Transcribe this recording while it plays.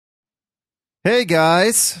Hey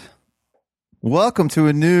guys, welcome to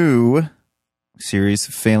a new series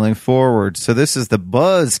of Failing Forward. So this is the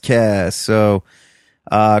BuzzCast. So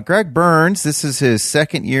Greg Burns, this is his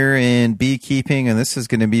second year in beekeeping, and this is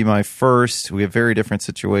going to be my first. We have very different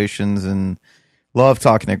situations and love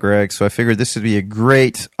talking to Greg. So I figured this would be a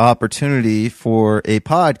great opportunity for a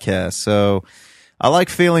podcast. So I like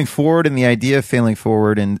failing forward and the idea of failing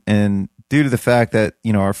forward, and due to the fact that,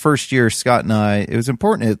 our first year, Scott and I, it was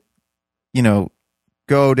important to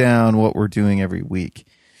go down what we're doing every week.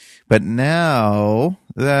 But now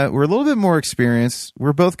that we're a little bit more experienced,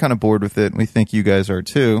 we're both kind of bored with it, and we think you guys are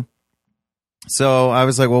too. So I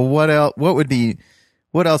was like, well, what else would be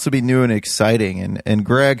new and exciting? And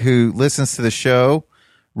Greg, who listens to the show,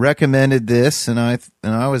 recommended this, and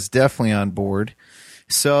I was definitely on board.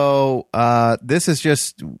 So this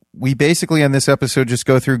is we basically on this episode just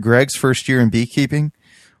go through Greg's first year in beekeeping,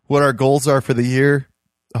 what our goals are for the year.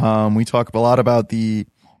 We talk a lot about the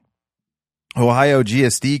Ohio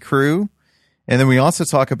GSD crew, and then we also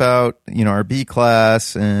talk about our B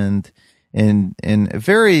class and a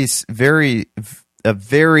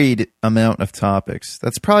varied amount of topics.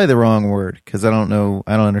 That's probably the wrong word because I don't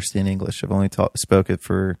understand English. I've only spoke it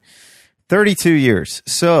for 32 years,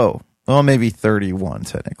 maybe 31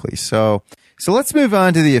 technically. So let's move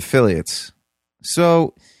on to the affiliates.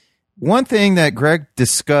 So one thing that Greg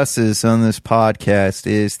discusses on this podcast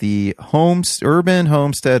is the urban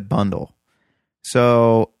homestead bundle.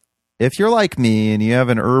 So if you're like me and you have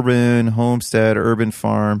an urban homestead, urban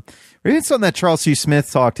farm, or even something that Charles C. Smith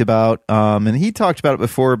talked about, and he talked about it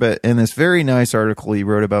before, but in this very nice article he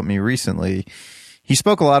wrote about me recently, he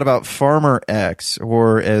spoke a lot about Farmer X,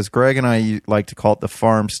 or as Greg and I like to call it, the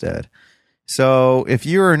farmstead. So if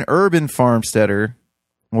you're an urban farmsteader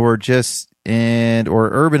or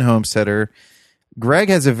urban homesteader, Greg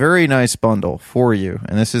has a very nice bundle for you,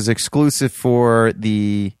 and this is exclusive for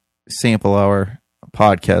the Sample Hour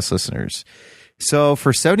podcast listeners. So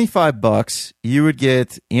for $75, you would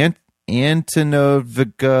get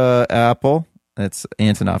Antonovka apple. That's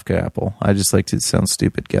Antonovka apple. I just like to sound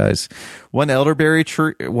stupid, guys. One elderberry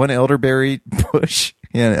bush,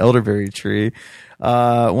 an elderberry tree.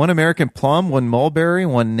 One American plum, one mulberry,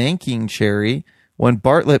 one Nanking cherry, one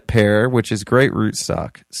Bartlett pear, which is great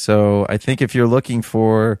rootstock. So I think if you're looking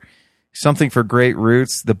for something for great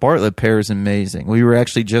roots, the Bartlett pear is amazing. We were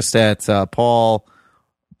actually just at Paul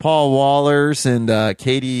Waller's and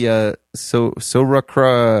Katie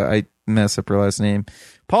Sorakra. I mess up her last name.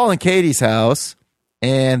 Paul and Katie's house,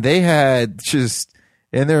 and they had just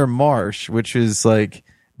in their marsh, which is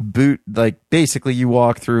basically you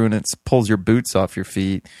walk through and it pulls your boots off your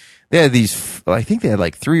feet. They had these, I think they had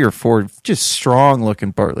like 3 or 4 just strong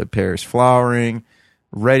looking Bartlett pears flowering,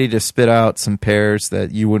 ready to spit out some pears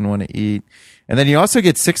that you wouldn't want to eat. And then you also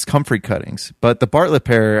get 6 comfrey cuttings. But the Bartlett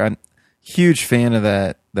pear, I'm a huge fan of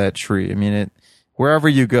that tree. I mean, wherever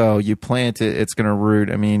you go, you plant it, it's going to root.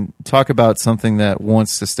 I mean, talk about something that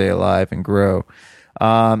wants to stay alive and grow.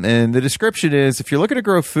 And the description is, if you're looking to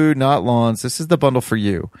grow food, not lawns, this is the bundle for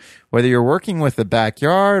you. Whether you're working with a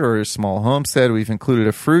backyard or a small homestead, we've included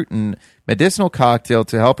a fruit and medicinal cocktail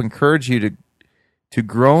to help encourage you to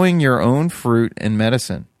growing your own fruit and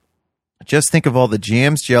medicine. Just think of all the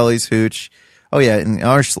jams, jellies, hooch. Oh yeah, and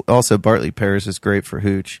also Bartlett pears is great for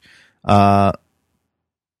hooch.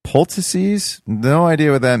 Poultices, no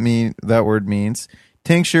idea what that word means.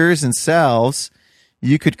 Tinctures and salves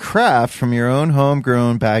you could craft from your own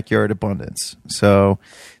homegrown backyard abundance. So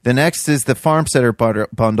the next is the Farmsteader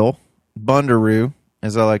bundle, Bundaroo,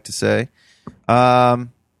 as I like to say. And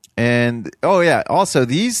also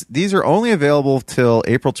these are only available till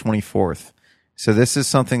April 24th. So this is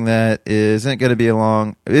something that isn't going to be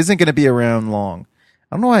around long.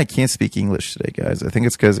 I don't know why I can't speak English today, guys. I think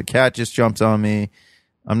it's because a cat just jumped on me.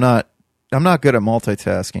 I'm not good at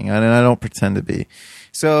multitasking, and I don't pretend to be.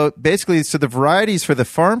 So basically, the varieties for the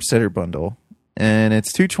Farmsteader bundle, and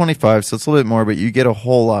it's $225, so it's a little bit more, but you get a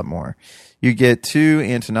whole lot more. You get 2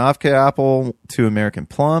 Antonovka apple, 2 American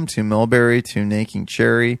plum, 2 mulberry, 2 Nanking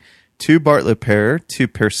cherry, 2 Bartlett pear, 2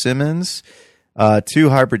 persimmons, 2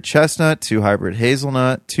 hybrid chestnut, 2 hybrid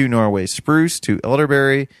hazelnut, 2 Norway spruce, 2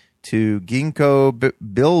 elderberry, 2 ginkgo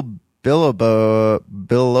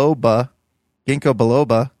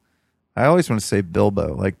biloba. I always want to say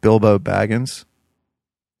Bilbo, like Bilbo Baggins.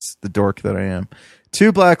 It's the dork that I am.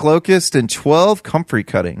 2 black locust and 12 comfrey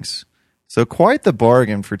cuttings. So quite the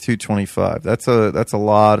bargain for $225. That's a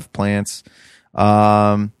lot of plants.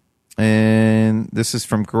 And this is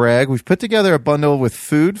from Greg. We've put together a bundle with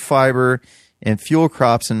food, fiber, and fuel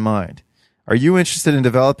crops in mind. Are you interested in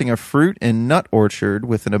developing a fruit and nut orchard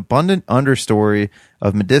with an abundant understory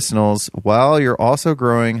of medicinals while you're also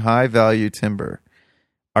growing high-value timber?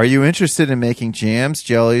 Are you interested in making jams,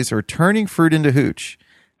 jellies, or turning fruit into hooch?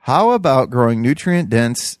 How about growing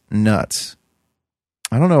nutrient-dense nuts?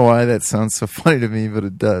 I don't know why that sounds so funny to me, but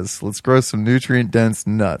it does. Let's grow some nutrient-dense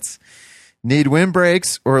nuts. Need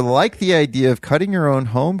windbreaks or like the idea of cutting your own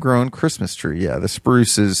homegrown Christmas tree? Yeah, the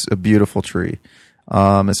spruce is a beautiful tree,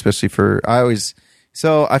 especially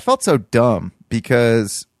So I felt so dumb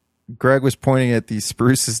because Greg was pointing at these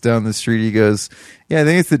spruces down the street. He goes, yeah, I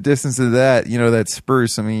think it's the distance of that, that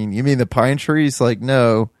spruce. I mean, you mean the pine tree? He's like,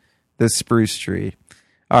 no, the spruce tree.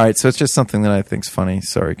 All right, so it's just something that I think's funny.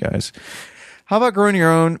 Sorry, guys. How about growing your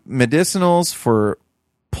own medicinals for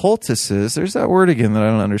poultices? There's that word again that I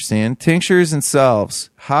don't understand. Tinctures and salves.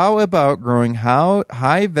 How about growing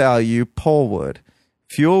high-value pole wood,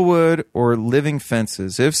 fuel wood, or living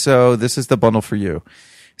fences? If so, this is the bundle for you.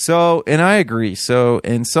 So, and I agree. So,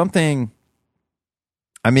 and something,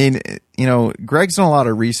 Greg's done a lot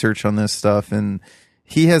of research on this stuff, and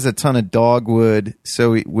he has a ton of dogwood.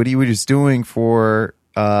 So what he was doing for,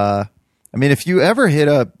 if you ever hit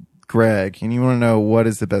up Greg and you want to know what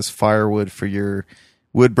is the best firewood for your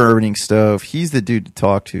wood burning stove, he's the dude to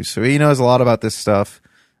talk to. So he knows a lot about this stuff.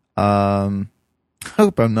 I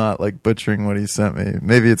hope I'm not butchering what he sent me.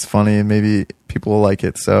 Maybe it's funny and maybe people will like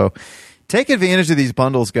it. So take advantage of these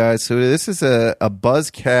bundles, guys. So this is a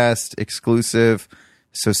BuzzCast exclusive,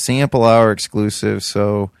 so sample hour exclusive.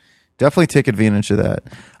 So definitely take advantage of that.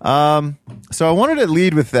 So I wanted to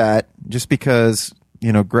lead with that just because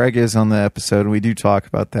Greg is on the episode, and we do talk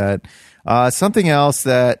about that. Something else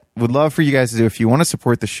that would love for you guys to do, if you want to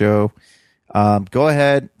support the show, go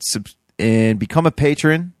ahead and become a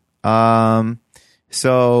patron.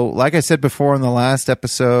 So like I said before in the last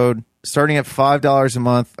episode, starting at $5 a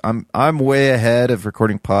month, I'm way ahead of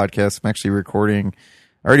recording podcasts. I'm actually I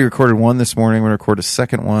already recorded one this morning. I'm going to record a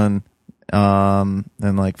second one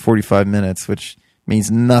in 45 minutes, which means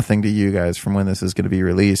nothing to you guys from when this is going to be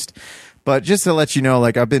released. But just to let you know,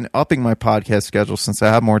 I've been upping my podcast schedule since I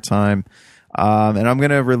have more time. And I'm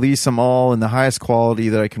going to release them all in the highest quality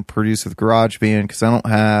that I can produce with GarageBand because I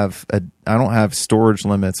don't have storage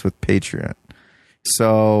limits with Patreon.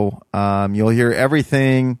 So you'll hear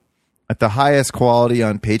everything at the highest quality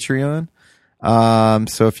on Patreon.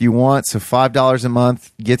 So if you want, $5 a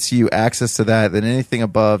month gets you access to that. Then anything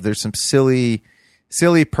above, there's some silly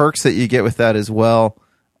perks that you get with that as well.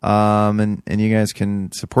 And you guys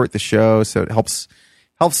can support the show, so it helps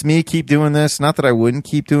me keep doing this. Not that I wouldn't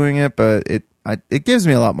keep doing it, but it gives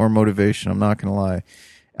me a lot more motivation. I'm not going to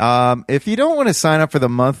lie. If you don't want to sign up for the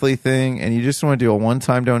monthly thing and you just want to do a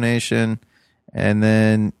one-time donation, and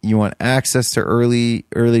then you want access to early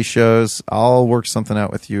shows, I'll work something out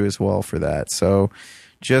with you as well for that. So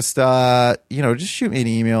just shoot me an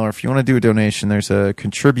email, or if you want to do a donation, there's a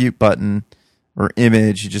contribute button or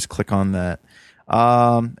image. You just click on that.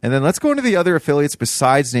 And then let's go into the other affiliates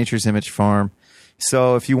besides Nature's Image Farm.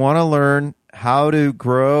 So if you want to learn how to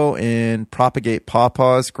grow and propagate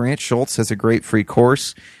pawpaws, Grant Schultz has a great free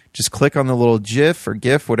course. Just click on the little GIF or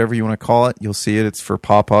GIF, whatever you want to call it. You'll see it. It's for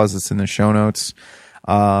pawpaws. It's in the show notes.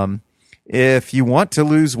 If you want to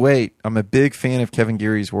lose weight, I'm a big fan of Kevin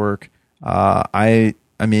Geary's work. I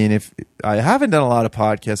haven't done a lot of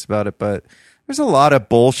podcasts about it, but there's a lot of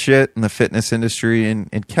bullshit in the fitness industry,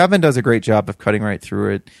 and Kevin does a great job of cutting right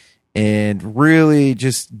through it and really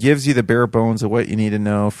just gives you the bare bones of what you need to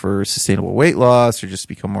know for sustainable weight loss or just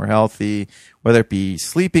become more healthy, whether it be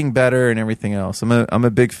sleeping better and everything else. I'm a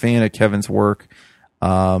big fan of Kevin's work.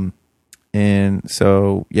 And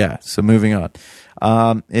so moving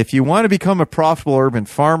on. If you want to become a profitable urban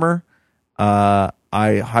farmer, I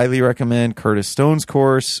highly recommend Curtis Stone's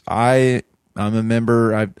course. I'm a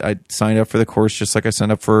member. I signed up for the course just like I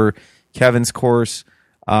signed up for Kevin's course.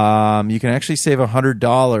 You can actually save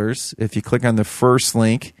 $100 if you click on the first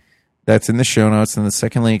link that's in the show notes, and the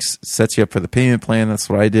second link sets you up for the payment plan. That's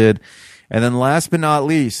what I did. And then last but not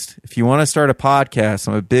least, if you want to start a podcast,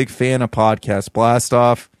 I'm a big fan of Podcast Blast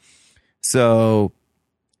Off. So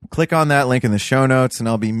click on that link in the show notes, and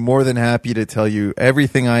I'll be more than happy to tell you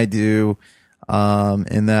everything I do.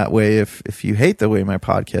 In that way, if you hate the way my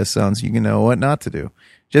podcast sounds, you can know what not to do.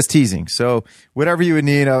 Just teasing. So whatever you would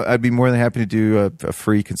need, I'd be more than happy to do a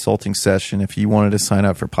free consulting session if you wanted to sign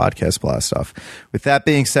up for Podcast Blast Off. With that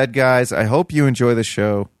being said, guys, I hope you enjoy the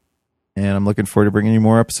show, and I'm looking forward to bringing you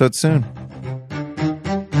more episodes soon.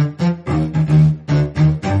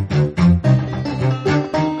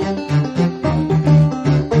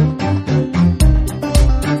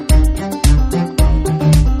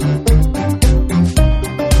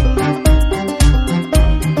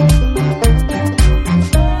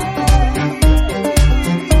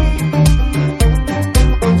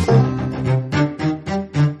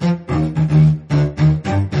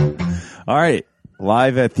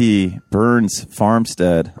 Live at the Burns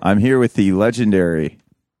Farmstead. I'm here with the legendary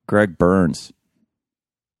Greg Burns.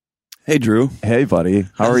 Hey, Drew. Hey, buddy.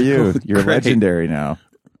 How are you? You're Great. legendary now.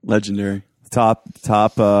 Legendary. Top,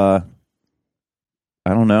 I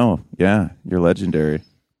don't know. Yeah, you're legendary.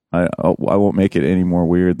 I won't make it any more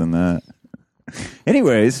weird than that.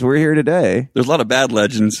 Anyways, we're here today. There's a lot of bad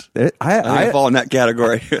legends. I fall in that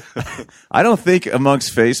category. I don't think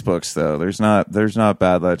amongst Facebooks though. There's not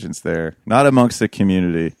bad legends there. Not amongst the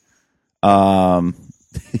community. So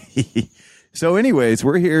anyways,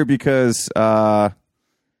 we're here because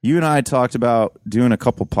you and I talked about doing a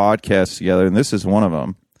couple podcasts together, and this is one of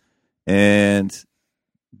them. And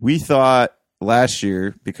we thought last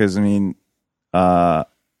year, because I mean,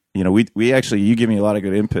 we actually, you give me a lot of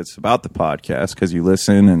good inputs about the podcast because you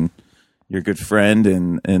listen and you're a good friend,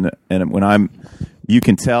 and when you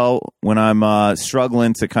can tell when I'm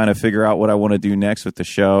struggling to kind of figure out what I want to do next with the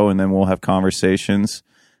show, and then we'll have conversations.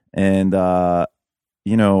 And one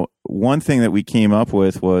thing that we came up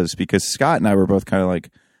with was, because Scott and I were both kind of like,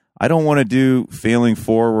 I don't want to do Failing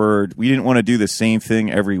Forward. We didn't want to do the same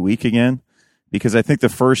thing every week again, because I think the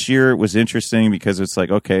first year was interesting because it's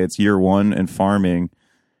like, okay, it's year one in farming.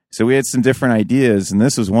 So we had some different ideas, and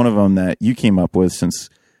this was one of them that you came up with, since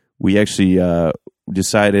we actually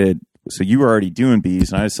decided, so you were already doing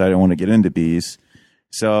bees, and I decided I want to get into bees.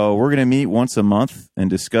 So we're going to meet once a month and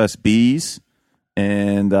discuss bees.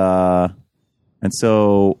 And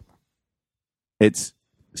so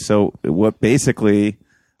what basically,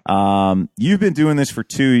 you've been doing this for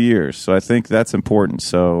 2 years, so I think that's important.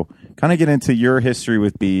 So kind of get into your history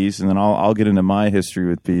with bees, and then I'll get into my history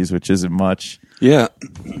with bees, which isn't much. Yeah.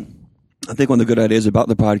 I think one of the good ideas about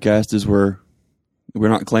the podcast is we're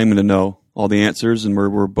not claiming to know all the answers, and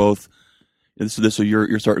we're both,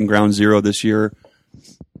 you're starting ground zero this year.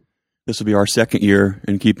 This will be our second year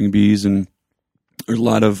in keeping bees, and there's a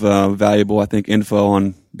lot of valuable, I think, info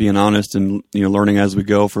on being honest and learning as we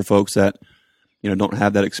go for folks that don't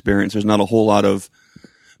have that experience. There's not a whole lot of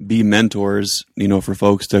bee mentors, for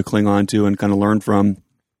folks to cling on to and kind of learn from.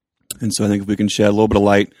 And so I think if we can shed a little bit of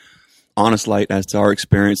light, honest light, as to our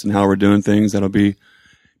experience and how we're doing things, that'll be,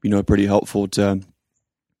 pretty helpful to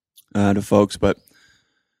folks. But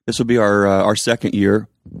this will be our second year,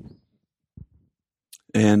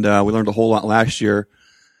 and we learned a whole lot last year,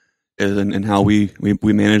 and how we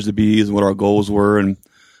managed the bees, and what our goals were, and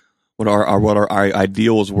what our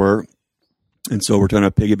ideals were. And so we're trying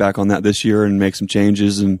to piggyback on that this year and make some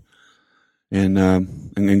changes and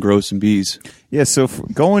grow some bees. Yeah. So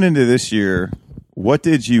going into this year, what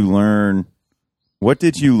did you learn? What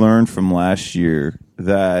did you learn from last year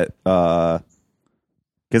that?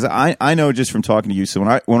 Because I know just from talking to you.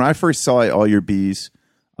 So when I first saw all your bees,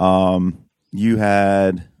 you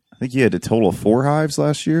had, I think you had a total of 4 hives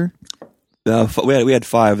last year. We had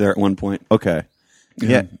 5 there at one point. Okay.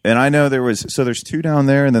 Yeah, and I know there's 2 down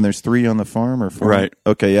there, and then there's 3 on the farm, or 4? Right.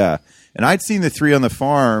 Okay, yeah. And I'd seen the 3 on the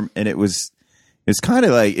farm, and it was kind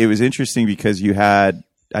of like, it was interesting because you had,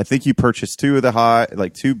 I think you purchased 2 of the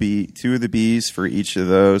 2 of the bees for each of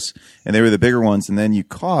those, and they were the bigger ones, and then you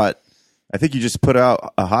caught, I think you just put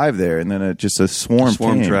out a hive there, and then just a swarm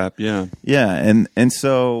came. Trap, yeah. Yeah, and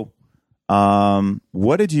so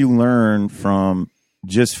what did you learn from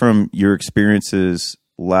your experiences?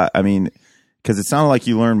 I mean, because it sounded like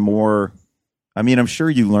you learned more. I mean, I'm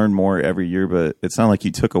sure you learn more every year, but it sounded like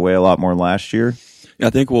you took away a lot more last year. Yeah,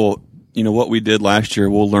 I think what we did last year,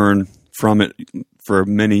 we'll learn from it for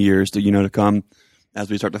many years to come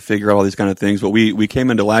as we start to figure out all these kind of things. But we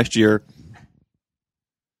came into last year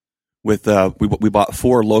with we bought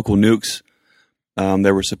 4 local nukes.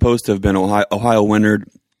 They were supposed to have been Ohio wintered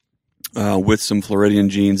with some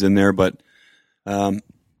Floridian genes in there, but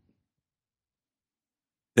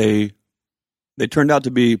they turned out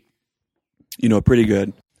to be, pretty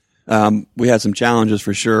good. We had some challenges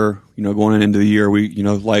for sure. Going into the year, we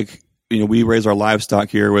raise our livestock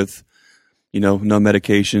here with, no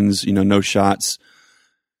medications, no shots.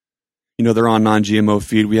 They're on non-GMO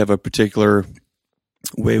feed. We have a particular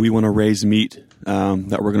way we want to raise meat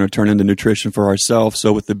that we're going to turn into nutrition for ourselves.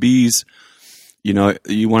 So with the bees,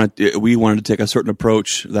 we wanted to take a certain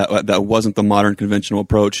approach that wasn't the modern conventional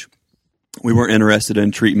approach. We weren't interested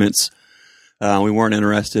in treatments. We weren't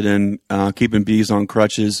interested in keeping bees on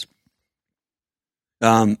crutches.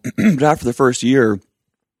 But after the first year,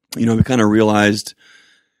 we kind of realized,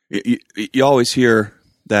 you always hear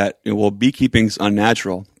that, beekeeping's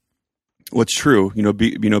unnatural. What's true,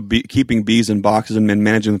 keeping bees in boxes and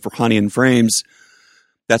managing them for honey and frames,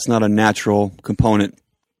 that's not a natural component.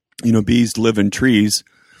 Bees live in trees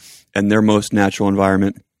and their most natural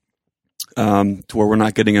environment. to where we're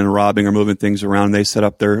not getting in and robbing or moving things around. They set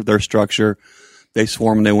up their structure. They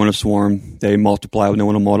swarm when they want to swarm. They multiply when they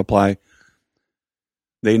want to multiply.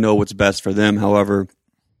 They know what's best for them. However,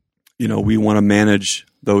 we want to manage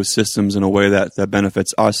those systems in a way that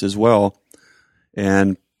benefits us as well.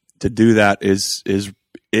 And to do that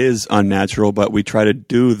is unnatural, but we try to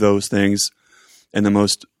do those things in the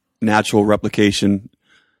most natural replication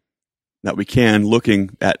that we can,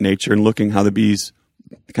 looking at nature and looking how the bees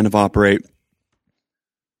kind of operate.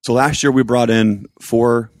 So last year we brought in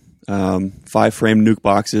 4 5-frame nuke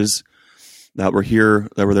boxes that were here.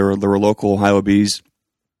 There were local Ohio bees.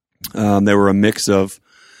 They were a mix of,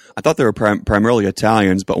 I thought they were primarily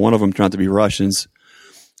Italians, but one of them turned out to be Russians,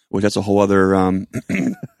 which that's a whole other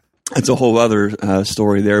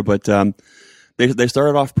story there. But they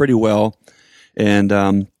started off pretty well, and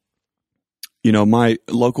my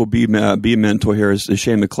local bee mentor here is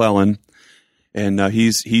Shane McClellan, and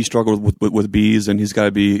he struggled with bees, and he's got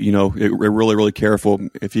to be really, really careful.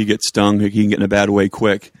 If he gets stung, he can get in a bad way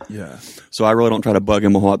quick. Yeah. So I really don't try to bug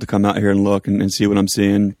him a whole lot to come out here and look and see what I'm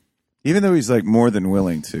seeing. Even though he's like more than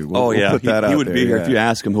willing to. We'll put that he would be here. If you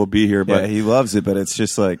ask him, he'll be here. But he loves it, but it's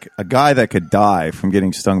just like a guy that could die from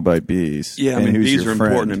getting stung by bees. Yeah, I mean, bees are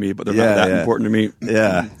important to me, but they're not that important to me.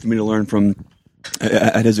 Yeah. For me to learn from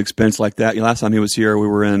at his expense like that. Last time he was here, we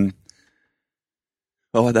were in,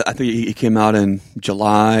 I think he came out in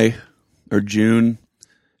July or June,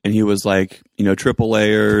 and he was like, triple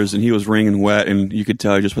layers, and he was wringing wet, and you could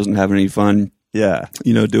tell he just wasn't having any fun. Yeah.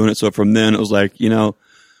 Doing it. So from then, it was like,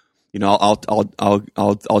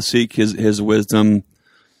 I'll seek his wisdom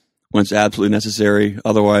when it's absolutely necessary.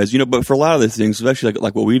 Otherwise, but for a lot of these things, especially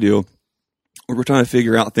like what we do, we're trying to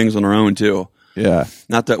figure out things on our own too. Yeah.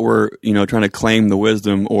 Not that we're, trying to claim the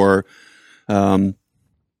wisdom or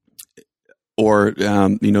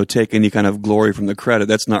take any kind of glory from the credit.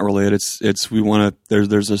 That's not really it. It's we want to.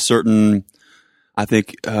 There's a certain, I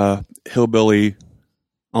think, hillbilly,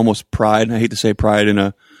 almost pride. I hate to say pride in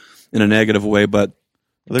a negative way, but.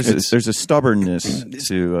 There's a stubbornness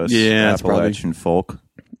to Appalachian folk.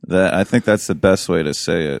 That I think that's the best way to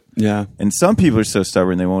say it. Yeah. And some people are so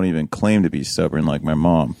stubborn they won't even claim to be stubborn, like my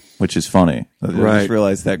mom, which is funny. I just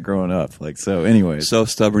realized that growing up. Anyways. So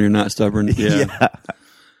stubborn, you're not stubborn. Yeah.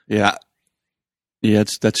 Yeah. Yeah,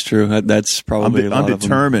 that's true. That's probably I'm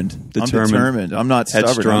determined. I'm determined. I'm not stubborn.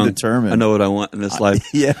 Headstrong. I'm determined. I know what I want in this life.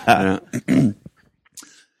 Yeah.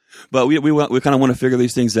 But we kind of want to figure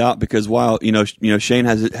these things out because while Shane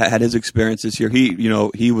had his experiences here,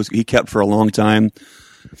 he kept for a long time,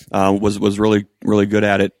 was really, really good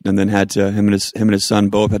at it, and then him and his son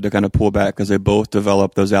both had to kind of pull back because they both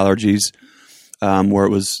developed those allergies, where it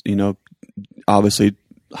was obviously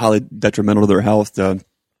highly detrimental to their health to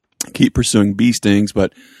keep pursuing bee stings,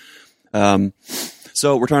 but.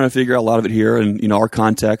 So we're trying to figure out a lot of it here, and our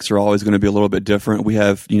contexts are always going to be a little bit different. We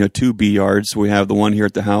have 2 bee yards. We have the one here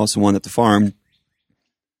at the house and one at the farm.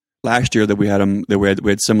 Last year that we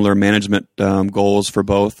had similar management goals for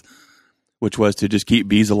both, which was to just keep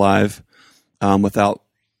bees alive without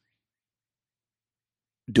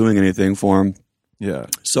doing anything for them. Yeah.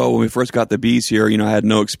 So when we first got the bees here, I had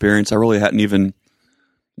no experience. I really hadn't even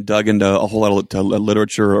dug into a whole lot of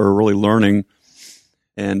literature or really learning,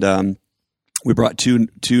 and we brought two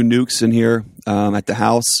nukes in here at the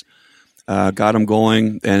house, got them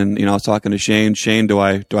going, and I was talking to Shane. Shane, do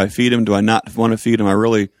I feed him? Do I not want to feed him? I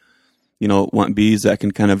really, want bees that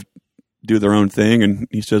can kind of do their own thing. And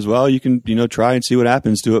he says, well, you can try and see what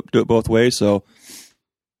happens. Do it both ways. So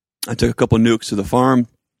I took a couple nukes to the farm.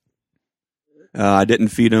 I didn't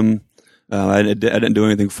feed him. I didn't do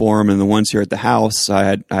anything for him. And the ones here at the house, I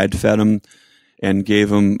had fed him and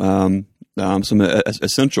gave him. Some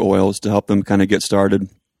essential oils to help them kind of get started.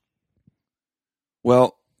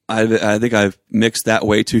 Well, I think I've mixed that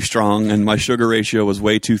way too strong, and my sugar ratio was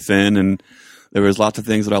way too thin, and there was lots of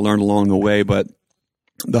things that I learned along the way. But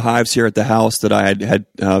the hives here at the house that I had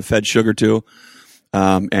fed sugar to,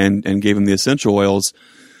 and gave them the essential oils,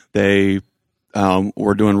 they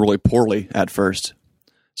were doing really poorly at first.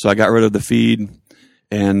 So I got rid of the feed,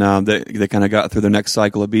 and they kind of got through the next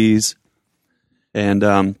cycle of bees,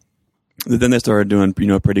 and then they started doing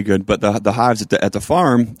pretty good. But the hives at the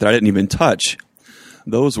farm that I didn't even touch,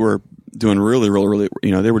 those were doing really, really, really,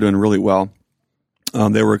 they were doing really well.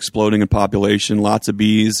 They were exploding in population, lots of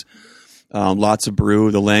bees, lots of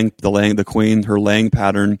brood. The queen, her laying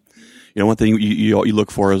pattern. One thing you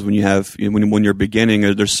look for is when you have when you're beginning,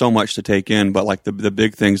 there's so much to take in. But like the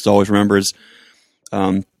big things to always remember is,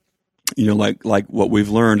 like what we've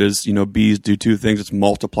learned is bees do 2 things: it's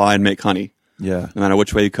multiply and make honey. Yeah. No matter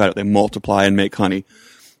which way you cut it, they multiply and make honey.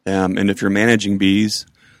 And if you're managing bees,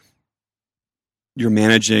 you're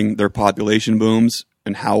managing their population booms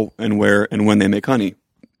and how and where and when they make honey.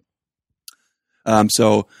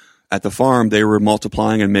 So at the farm, they were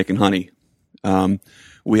multiplying and making honey.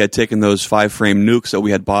 We had taken those 5-frame nukes that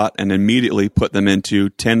we had bought and immediately put them into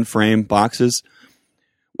 10-frame boxes,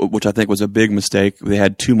 which I think was a big mistake. They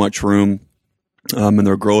had too much room, and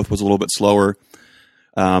their growth was a little bit slower.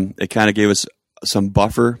 It kind of gave us some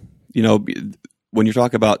buffer. You know, when you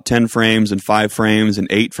talk about 10 frames and 5 frames and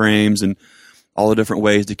 8 frames and all the different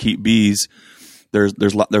ways to keep bees, there's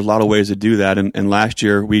a lot of ways to do that. And last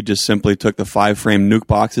year we just simply took the 5-frame nuke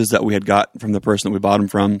boxes that we had got from the person that we bought them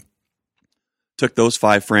from, took those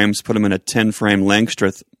 5 frames, put them in a 10-frame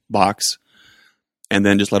Langstroth box, and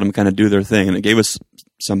then just let them kind of do their thing. And it gave us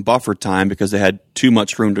some buffer time because they had too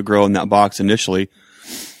much room to grow in that box initially.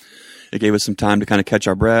 It gave us some time to kind of catch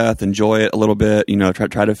our breath, enjoy it a little bit, you know,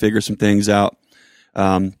 try to figure some things out.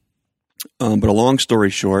 But a long story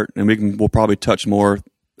short, and we'll probably touch more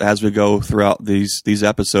as we go throughout these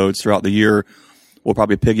episodes throughout the year. We'll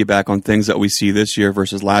probably piggyback on things that we see this year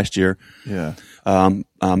versus last year. Yeah.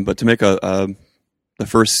 But to make the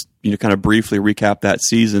first, you know, kind of briefly recap that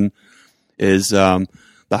season is the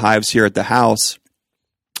hives here at the house.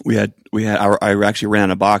 I actually ran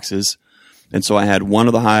out of boxes, and so I had one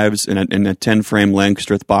of the hives in a 10-frame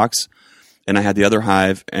Langstroth box, and I had the other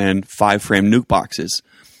hive in 5-frame nuke boxes.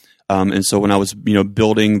 And so when I was, you know,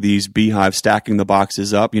 building these beehives, stacking the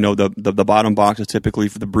boxes up, you know, the bottom box is typically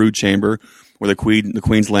for the brood chamber where the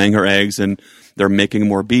queen's laying her eggs and they're making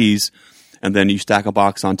more bees. And then you stack a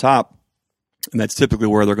box on top, and that's typically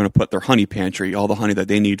where they're going to put their honey pantry, all the honey that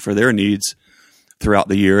they need for their needs throughout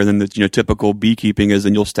the year. And then the, you know, typical beekeeping is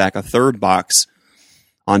then you'll stack a third box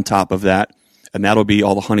on top of that, and that'll be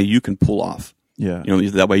all the honey you can pull off. Yeah. You know,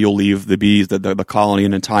 that way you'll leave the bees, the colony,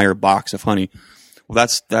 an entire box of honey. Well,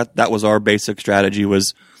 that was our basic strategy,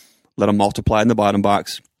 was let them multiply in the bottom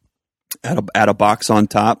box, add a box on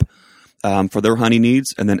top for their honey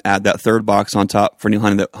needs, and then add that third box on top for any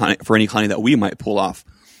honey that we might pull off.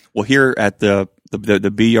 Well, here at the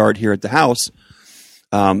bee yard here at the house,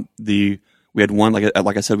 we had one,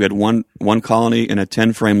 like I said, we had one colony in a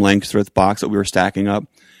 10-frame Langstroth box that we were stacking up,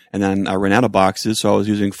 and then I ran out of boxes, so I was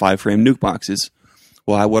using 5-frame nuke boxes.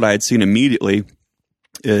 Well, what I had seen immediately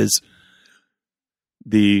is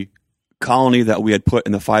the colony that we had put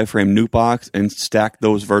in the 5-frame nuke box and stacked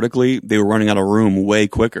those vertically, they were running out of room way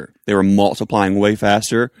quicker. They were multiplying way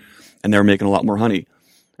faster, and they were making a lot more honey.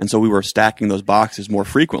 And so we were stacking those boxes more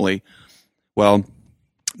frequently. Well,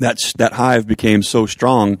 that hive became so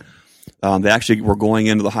strong, they actually were going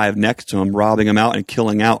into the hive next to them, robbing them out and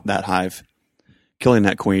killing out that hive, killing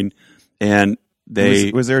that queen. And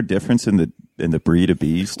was there a difference in the breed of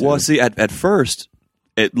bees too? Well, see, at first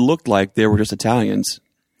it looked like they were just Italians,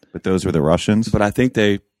 but those were the Russians. But I think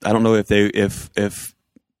I don't know if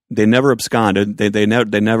they never absconded. They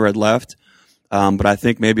never had left. But I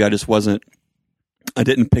think maybe I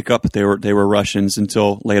didn't pick up that they were Russians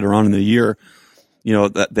until later on in the year. You know,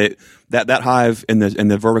 that hive in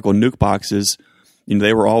the vertical nuke boxes, you know,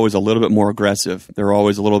 they were always a little bit more aggressive. They were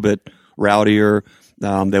always a little bit rowdier.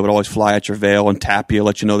 They would always fly at your veil and tap you,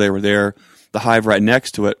 let you know they were there. The hive right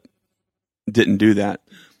next to it didn't do that.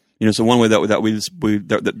 You know, so one way that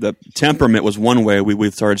the temperament was one way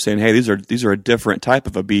we started saying, hey, these are a different type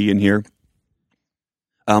of a bee in here.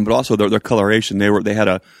 But also their coloration,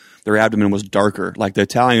 their abdomen was darker. Like the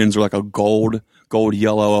Italians are like a gold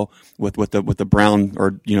yellow with the brown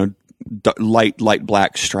or, you know, light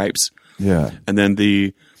black stripes. Yeah. And then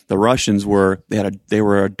the Russians were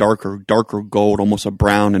a darker gold, almost a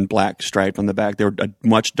brown and black stripe on the back. They were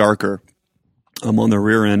much darker on the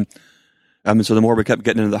rear end. So the more we kept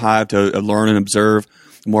getting into the hive to learn and observe,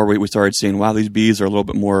 the more we started seeing, wow, these bees are a little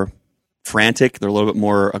bit more frantic. They're a little bit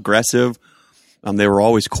more aggressive. They were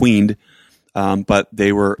always queened, but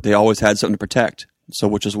they always had something to protect. So,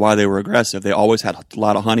 which is why they were aggressive. They always had a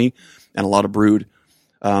lot of honey and a lot of brood.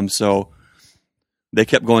 So they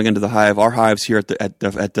kept going into the hive. Our hives here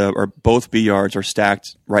or both bee yards are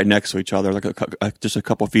stacked right next to each other, like just a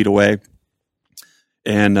couple feet away.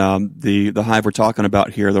 And the hive we're talking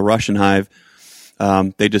about here, the Russian hive,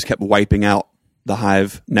 they just kept wiping out the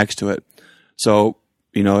hive next to it. So,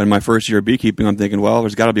 you know, in my first year of beekeeping, I'm thinking, well,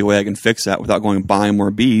 there's got to be a way I can fix that without going and buying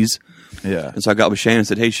more bees. Yeah. And so I got with Shane and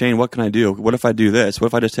said, hey, Shane, what can I do? What if I do this? What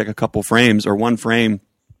if I just take a couple frames or one frame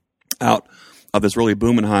out of this really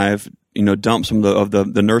booming hive, you know, dump some of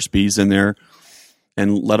the nurse bees in there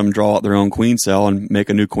and let them draw out their own queen cell and make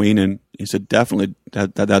a new queen? And he said, definitely,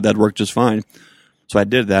 that'd work just fine. So I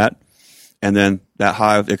did that, and then that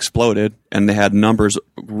hive exploded, and they had numbers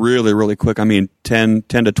really, really quick. I mean, 10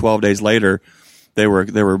 to 12 days later, they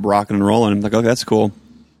were rocking and rolling. I'm like, okay, that's cool.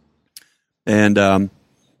 And it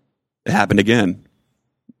happened again.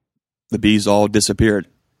 The bees all disappeared,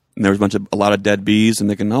 and there was a lot of dead bees. And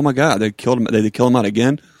thinking, oh my god, they killed them. They killed them out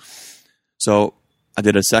again. So I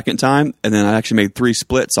did it a second time, and then I actually made 3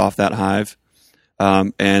 splits off that hive.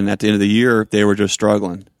 And at the end of the year, they were just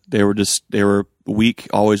struggling. They were weak,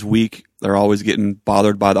 always weak. They're always getting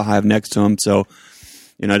bothered by the hive next to them. So,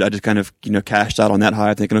 I just kind of, cashed out on that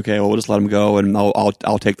hive, thinking, okay, well, we'll just let them go, and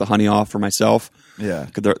I'll take the honey off for myself. Yeah,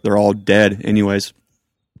 because they're all dead anyways.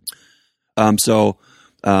 So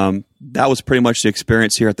that was pretty much the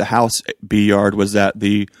experience here at the house bee yard. Was that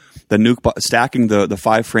the nuke stacking the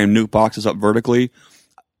 5-frame nuke boxes up vertically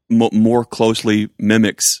more closely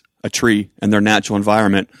mimics a tree and their natural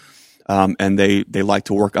environment. And they like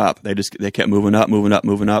to work up. They kept moving up,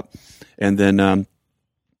 and then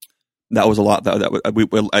that was a lot.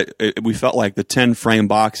 We felt like the 10-frame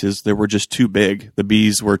boxes, they were just too big. The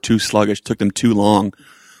bees were too sluggish, took them too long.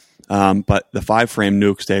 But the 5-frame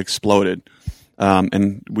nukes, they exploded,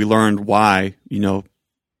 and we learned why.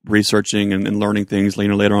 Researching and learning things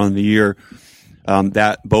later on in the year,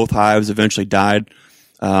 that both hives eventually died.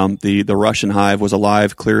 The Russian hive was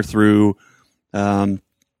alive clear through.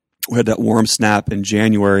 We had that warm snap in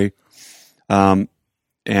January. And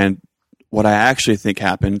what I actually think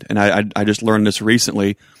happened, and I just learned this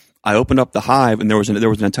recently, I opened up the hive and there was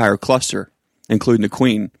an entire cluster, including the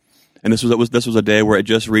queen. And this was a day where it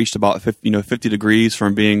just reached about 50 degrees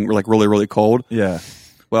from being like really, really cold. Yeah.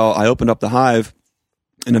 Well, I opened up the hive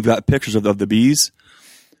and I've got pictures of the bees.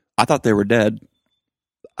 I thought they were dead.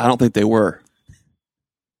 I don't think they were.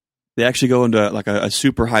 They actually go into like a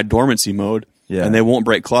super high dormancy mode. Yeah. And they won't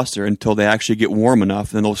break cluster until they actually get warm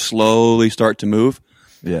enough. Then they'll slowly start to move.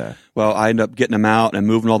 Yeah. Well, I ended up getting them out and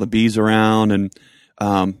moving all the bees around and,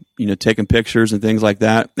 taking pictures and things like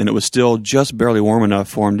that. And it was still just barely warm enough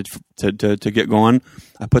for them to get going.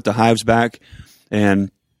 I put the hives back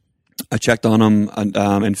and I checked on them.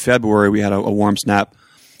 In February, we had a warm snap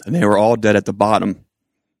and they were all dead at the bottom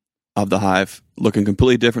of the hive, looking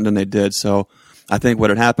completely different than they did. So I think what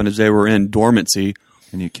had happened is they were in dormancy.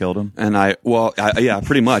 And you killed them? And yeah,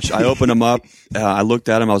 pretty much. I opened them up. I looked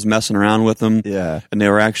at them. I was messing around with them. Yeah. And they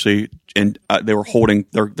were actually, they were holding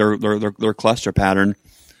their cluster pattern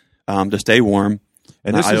to stay warm.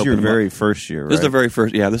 And this is your very first year, right? This is the very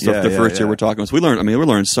first. Yeah, this is the first year we're talking. So we learned. We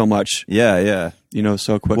learned so much. Yeah.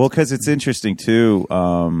 So quick. Well, because it's interesting too,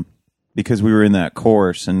 because we were in that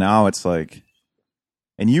course, and now it's like,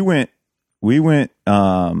 and we went.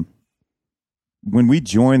 When we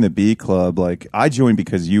joined the bee club, like I joined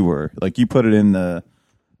because you were like, you put it in the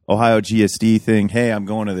Ohio GSD thing. Hey, I'm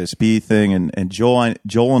going to this bee thing. And Joel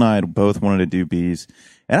and I both wanted to do bees.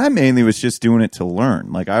 And I mainly was just doing it to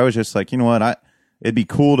learn. Like I was just like, you know what? It'd be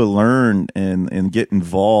cool to learn and get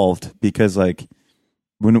involved because like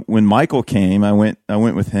when Michael came, I went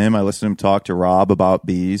with him. I listened to him talk to Rob about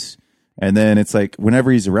bees. And then it's like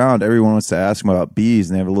whenever he's around, everyone wants to ask him about bees,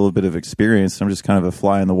 and they have a little bit of experience. So I'm just kind of a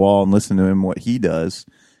fly on the wall and listen to him what he does.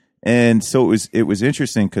 And so it was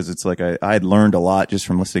interesting because it's like I had learned a lot just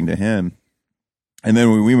from listening to him. And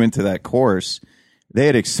then when we went to that course, they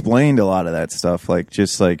had explained a lot of that stuff, like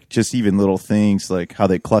just even little things like how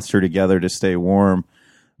they cluster together to stay warm.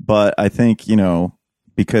 But I think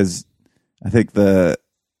because I think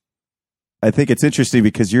it's interesting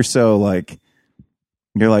because you're so like.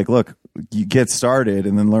 You're like, look, you get started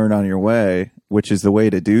and then learn on your way, which is the way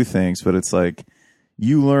to do things. But it's like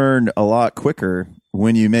you learn a lot quicker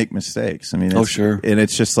when you make mistakes. I mean, sure. And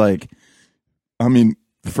it's just like, I mean,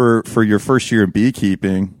 for your first year in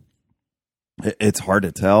beekeeping, it's hard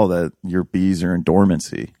to tell that your bees are in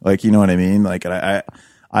dormancy. Like, you know what I mean? Like, I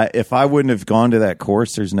if I wouldn't have gone to that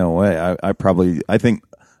course, there's no way. I think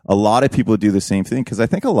a lot of people do the same thing because I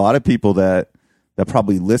think a lot of people that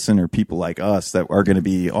probably listen are people like us that are going to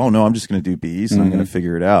be, oh no, I'm just going to do bees and I'm going to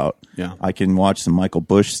figure it out. Yeah. I can watch some Michael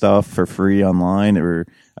Bush stuff for free online, or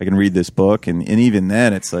I can read this book. And even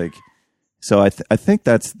then it's like, so I think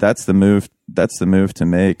that's the move. That's the move to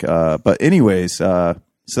make. But anyways, so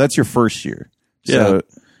that's your first year. So, yeah.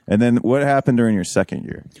 And then what happened during your second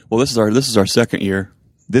year? Well, this is our second year.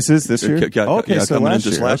 This is this year? Okay. So last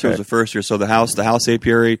year was the first year. So the house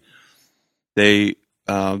apiary, they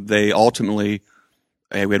ultimately,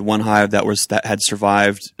 we had one hive that had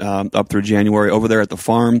survived up through January over there at the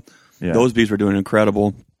farm. Yeah. Those bees were doing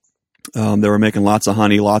incredible. They were making lots of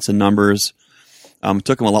honey, lots of numbers. It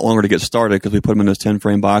took them a lot longer to get started because we put them in those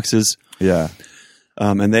 10-frame boxes. Yeah.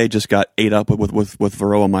 And they just got ate up with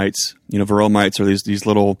varroa mites. Varroa mites are these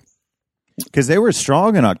little Because they were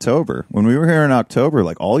strong in October. When we were here in October,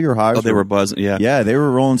 like all your hives, they were buzzing. Yeah, they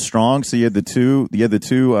were rolling strong. So you had the two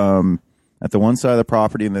at the one side of the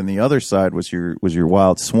property, and then the other side was your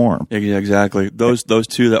wild swarm. Yeah, exactly. Those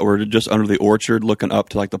two that were just under the orchard, looking up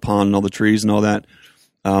to like the pond and all the trees and all that.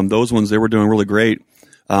 Those ones, they were doing really great.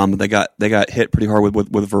 They got hit pretty hard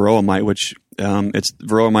with varroa mite, which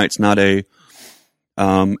varroa mite's not a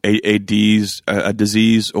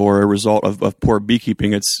disease or a result of poor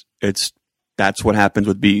beekeeping. That's what happens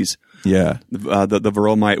with bees. Yeah, the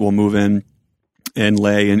varroa mite will move in and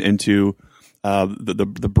lay into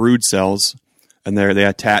the brood cells, and they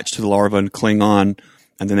attach to the larva and cling on,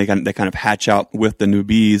 and then they kind of hatch out with the new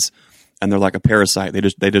bees, and they're like a parasite.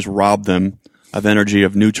 They just rob them of energy,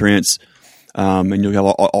 of nutrients, and you have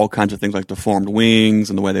all kinds of things like deformed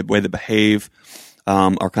wings and the way they behave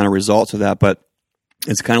are kind of results of that. But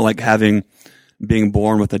it's kind of like being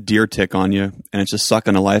born with a deer tick on you, and it's just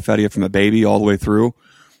sucking the life out of you from a baby all the way through.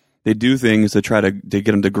 They do things to try to get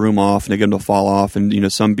them to groom off and to get them to fall off.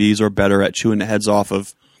 And, some bees are better at chewing the heads off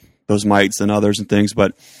of those mites than others and things.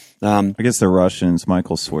 But I guess the Russians,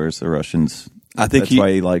 Michael swears the Russians, I think that's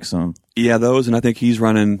why he likes them. Yeah, those. And I think he's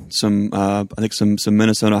running some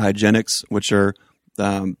Minnesota hygienics, which are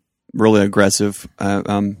really aggressive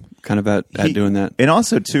kind of at doing that. And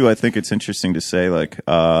also, too, I think it's interesting to say, like,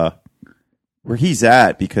 where he's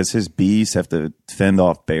at, because his bees have to fend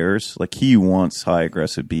off bears. Like, he wants high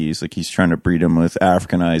aggressive bees. Like, he's trying to breed them with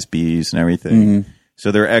Africanized bees and everything. Mm-hmm.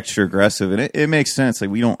 So they're extra aggressive, and it makes sense.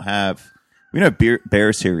 Like, we don't have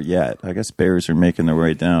bears here yet. I guess bears are making their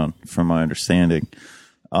way down, from my understanding.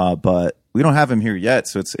 But we don't have them here yet.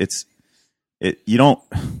 So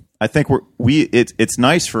I think it's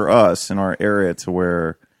nice for us in our area to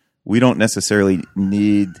where we don't necessarily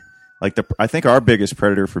need. Like I think our biggest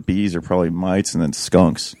predator for bees are probably mites and then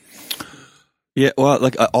skunks. Yeah, well,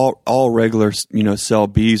 like all regular, cell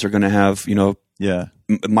bees are going to have,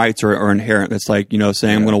 mites are inherent. It's like,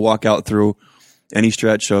 saying I'm going to walk out through any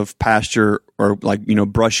stretch of pasture or like,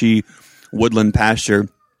 brushy woodland pasture.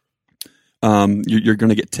 You're going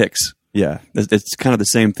to get ticks. Yeah, it's kind of the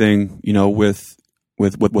same thing, with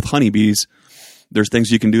honeybees. There's things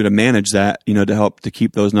you can do to manage that, to help to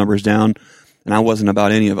keep those numbers down. And I wasn't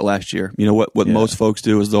about any of it last year. What most folks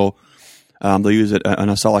do is they'll use an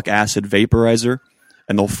oxalic acid vaporizer,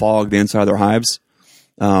 and they'll fog the inside of their hives.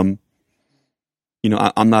 I'm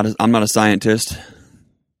not a scientist,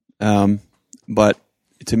 but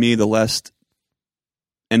to me, the less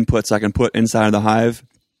inputs I can put inside of the hive,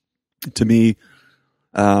 to me,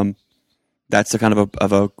 that's the kind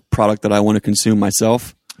of a product that I want to consume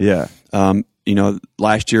myself. Yeah.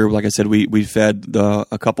 Last year, like I said, we fed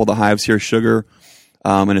a couple of the hives here sugar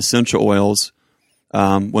and essential oils.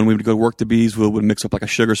 When we would go work the bees, we would mix up like a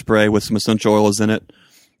sugar spray with some essential oils in it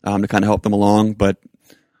to kind of help them along. But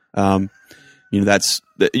that's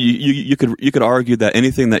you could argue that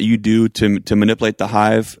anything that you do to manipulate the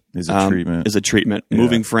hive is a treatment. Yeah.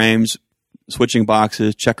 Moving frames, switching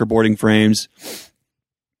boxes, checkerboarding frames,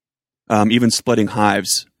 even splitting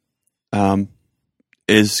hives.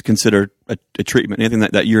 Is considered a treatment, anything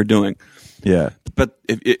that you're doing. Yeah. But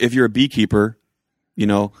if you're a beekeeper,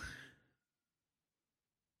 if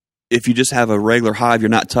you just have a regular hive, you're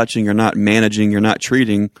not touching, you're not managing, you're not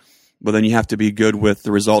treating, well, then you have to be good with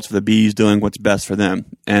the results of the bees doing what's best for them.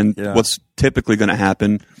 And what's typically going to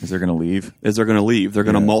happen is they're going to leave. They're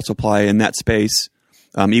going to multiply in that space.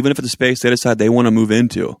 Even if it's a space they decide they want to move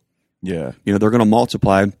into. Yeah. They're going to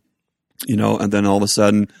multiply, and then all of a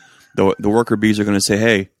sudden, the worker bees are going to say,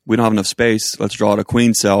 hey, we don't have enough space. Let's draw out a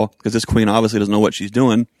queen cell, because this queen obviously doesn't know what she's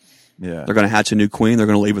doing. Yeah. They're going to hatch a new queen. They're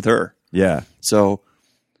going to leave with her. Yeah. So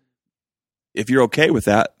if you're okay with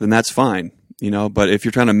that, then that's fine. But if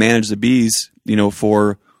you're trying to manage the bees,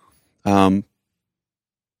 for any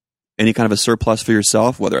kind of a surplus for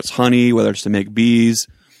yourself, whether it's honey, whether it's to make bees,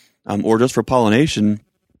 or just for pollination,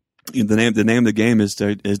 the name of the game is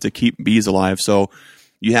to keep bees alive. So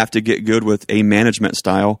you have to get good with a management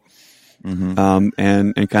style. Mm-hmm.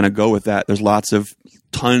 And kind of go with that. There's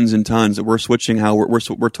tons and tons that we're switching.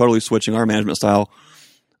 We're totally switching our management style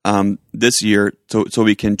this year, so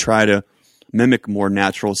we can try to mimic more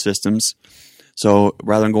natural systems. So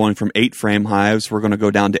rather than going from 8-frame hives, we're going to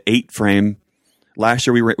go down to 8-frame. Last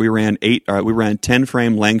year we ran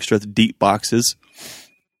 10-frame Langstroth deep boxes,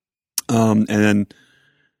 and then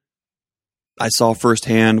I saw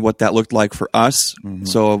firsthand what that looked like for us. Mm-hmm.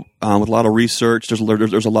 So with a lot of research, there's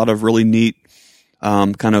a lot of really neat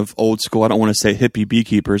kind of old school, I don't want to say hippie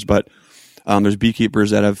beekeepers, but there's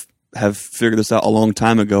beekeepers that have figured this out a long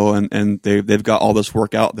time ago, and they've got all this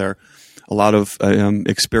work out there. A lot of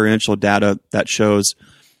experiential data that shows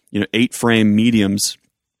 8 frame mediums,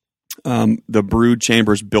 the brood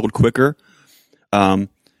chambers build quicker, and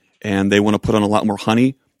they want to put on a lot more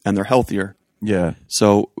honey, and they're healthier. Yeah.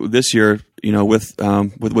 So this year, with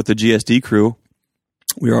the GSD crew,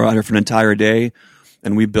 we were out here for an entire day,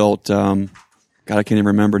 and we built. God, I can't even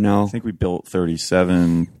remember now. I think we built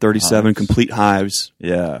 37 hives. Complete hives.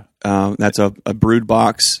 Yeah. That's a brood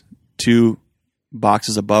box, 2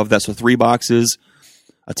 boxes above. That's 3 boxes,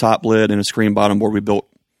 a top lid, and a screen bottom board. We built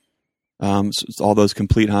so it's all those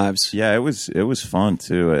complete hives. Yeah, it was fun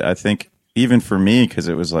too. I think even for me, because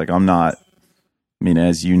it was like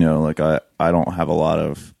as you know, like I don't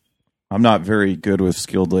have I'm not very good with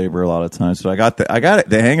skilled labor a lot of times, but I got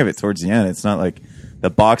the hang of it towards the end. It's not like the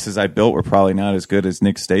boxes I built were probably not as good as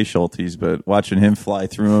Nick Stayschulte's, but watching him fly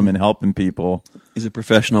through them and helping people. He's a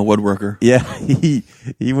professional woodworker. Yeah,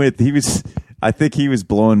 I think he was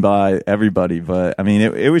blown by everybody, but I mean,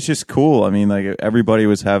 it was just cool. I mean, like everybody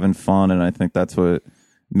was having fun, and I think that's what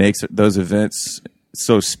makes those events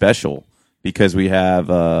so special, because we have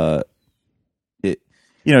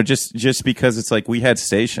just because it's like we had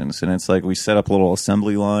stations, and it's like we set up little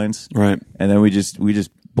assembly lines, right? And then we just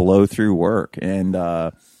blow through work, and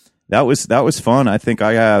that was fun. I think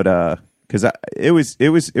I had because it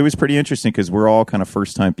was pretty interesting, because we're all kind of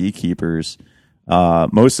first time beekeepers.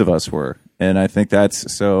 Most of us were, and I think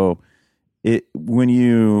that's so. To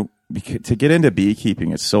get into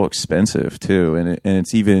beekeeping, it's so expensive too, and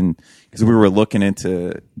it's even because we were looking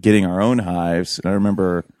into getting our own hives, and I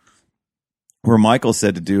remember where Michael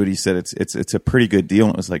said to do it. He said it's a pretty good deal.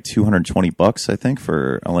 And it was like $220, I think,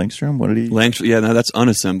 for a Langstrom. What did he? Langstrom, yeah, no, that's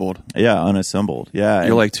unassembled. Yeah, unassembled. Yeah,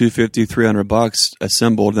 you're like $250, $300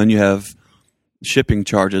 assembled. Then you have shipping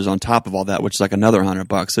charges on top of all that, which is like another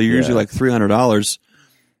 $100. So you're usually like $300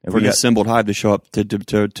 for an assembled hive to show up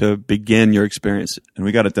to begin your experience. And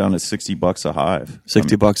we got it down to $60 a hive.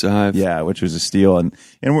 $60 a hive. Yeah, which was a steal. And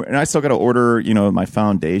I still got to order, my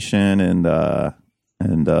foundation and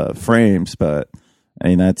frames, but I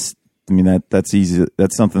mean that's easy.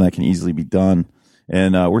 That's something that can easily be done.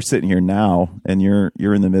 And we're sitting here now, and you're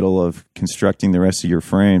in the middle of constructing the rest of your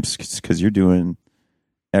frames, because you're doing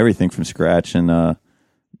everything from scratch. And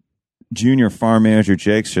junior farm manager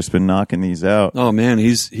Jake's just been knocking these out. Oh man,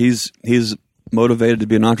 he's motivated to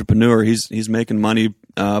be an entrepreneur. He's making money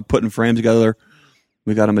putting frames together.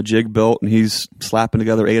 We got him a jig built, and he's slapping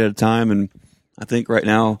together 8 at a time. And I think right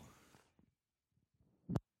now,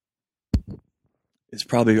 it's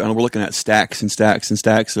probably, we're looking at stacks and stacks and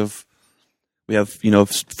stacks of, we have,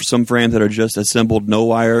 some frames that are just assembled, no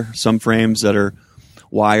wire, some frames that are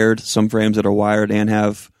wired, some frames that are wired and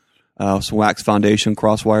have some wax foundation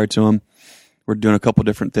cross-wired to them. We're doing a couple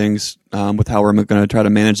different things with how we're going to try to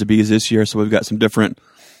manage the bees this year. So we've got some different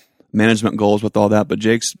management goals with all that. But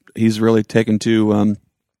he's really taken to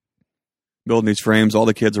building these frames. All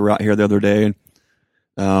the kids were out here the other day and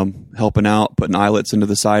helping out, putting eyelets into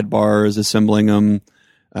the sidebars, assembling them,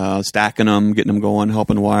 stacking them, getting them going,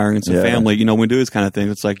 helping wiring. And some family, when we do this kind of thing,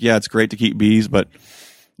 it's like, yeah, it's great to keep bees, but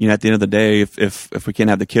at the end of the day, if we can't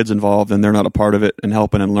have the kids involved and they're not a part of it and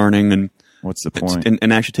helping and learning, and what's the point?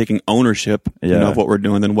 And actually taking ownership of what we're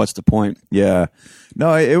doing, then what's the point? Yeah.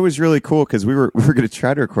 No, it was really cool, because we were going to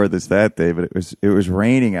try to record this that day, but it was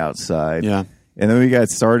raining outside. Yeah. And then we got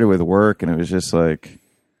started with work, and it was just like,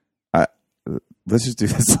 let's just do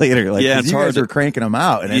this later. Like, it's you hard guys were cranking them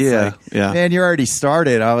out, and it's man, you already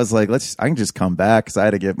started. I was like, I can just come back, because I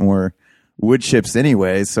had to get more wood chips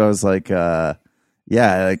anyway. So I was like,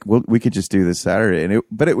 we could just do this Saturday,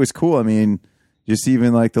 but it was cool. I mean, just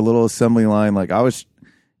even like the little assembly line, like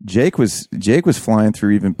Jake was flying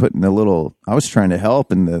through, even putting I was trying to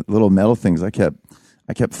help, and the little metal things, I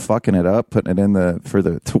kept fucking it up, putting it in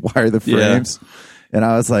to wire the frames. Yeah. And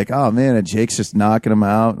I was like, oh man, and Jake's just knocking them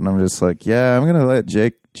out, and I'm just like, yeah, I'm gonna let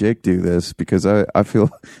Jake do this, because I feel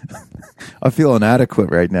inadequate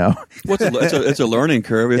right now. It's a learning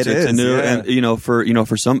curve. It's a new, and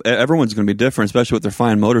for some, everyone's gonna be different, especially with their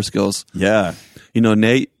fine motor skills. Yeah,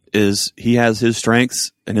 Nate he has his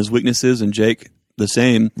strengths and his weaknesses, and Jake the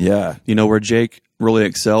same. Yeah, where Jake really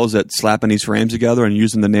excels at slapping these frames together and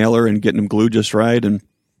using the nailer and getting them glued just right, and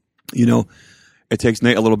it takes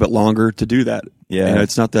Nate a little bit longer to do that. Yeah,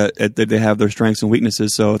 it's not that they have their strengths and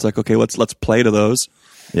weaknesses. So it's like, okay, let's play to those.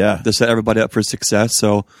 Yeah, to set everybody up for success.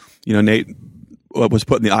 So Nate was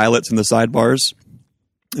putting the eyelets in the sidebars,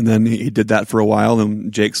 and then he did that for a while.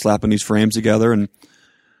 And Jake slapping these frames together, and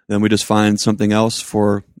then we just find something else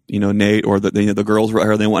for Nate, or the girls were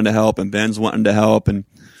here, they wanted to help, and Ben's wanting to help, and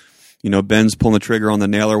Ben's pulling the trigger on the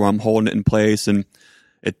nailer while I'm holding it in place, and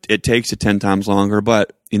it takes it 10 times longer,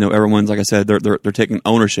 but everyone's, like I said, they're taking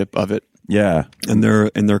ownership of it. Yeah. and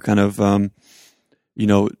they're kind of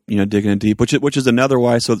digging in deep, which is another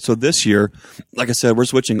why. So this year, like I said, we're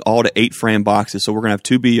switching all to 8-frame boxes. So we're gonna have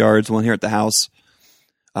 2 B yards, one here at the house.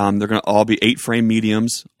 They're gonna all be 8-frame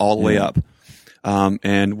mediums all the way up,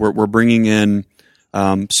 and we're bringing in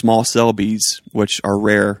small cell bees, which are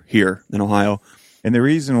rare here in Ohio. And the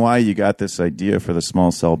reason why you got this idea for the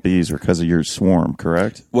small cell bees were because of your swarm,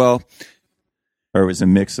 correct? Well, or it was a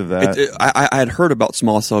mix of that. I had heard about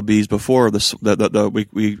small cell bees before.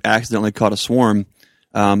 We accidentally caught a swarm,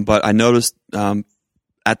 but I noticed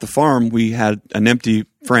at the farm we had an empty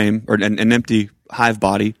frame or an empty hive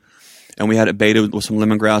body, and we had it baited with some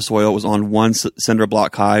lemongrass oil. It was on one cinder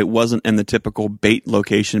block high. It wasn't in the typical bait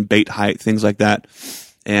location, bait height, things like that,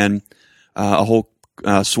 and a whole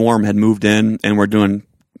swarm had moved in, and we're doing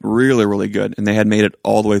really, really good. And they had made it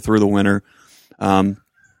all the way through the winter.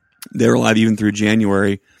 They were alive even through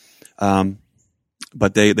January,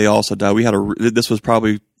 but they also died. This was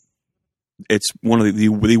probably, it's one of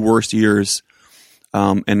the worst years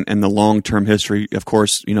in the long term history. Of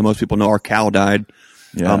course, most people know our cow died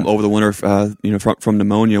over the winter. From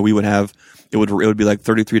pneumonia. It would be like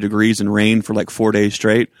 33 degrees and rain for like 4 days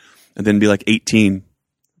straight, and then be like 18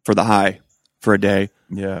 for the high for a day.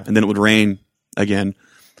 Yeah, and then it would rain again,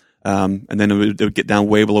 and then it would get down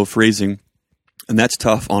way below freezing. And that's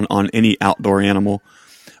tough on any outdoor animal,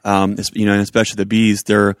 and especially the bees.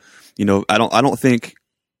 They're, I don't think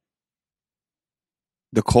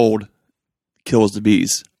the cold kills the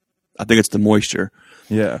bees. I think it's the moisture.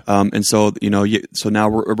 Yeah. And so so now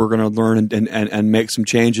we're going to learn and make some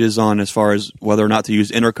changes on as far as whether or not to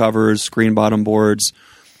use inner covers, screen bottom boards,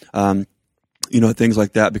 things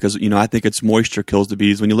like that, because I think it's moisture kills the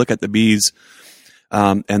bees. When you look at the bees,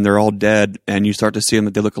 and they're all dead, and you start to see them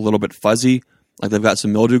that they look a little bit fuzzy, like they've got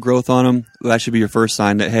some mildew growth on them, that should be your first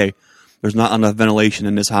sign that, hey, there's not enough ventilation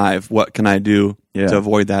in this hive. What can I do to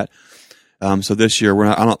avoid that? So this year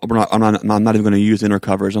I'm not even going to use inner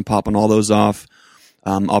covers. I'm popping all those off.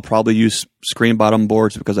 I'll probably use screen bottom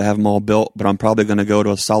boards because I have them all built, but I'm probably going to go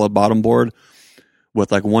to a solid bottom board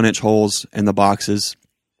with like 1-inch holes in the boxes,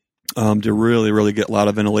 to really, really get a lot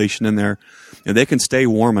of ventilation in there. They can stay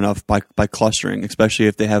warm enough by clustering, especially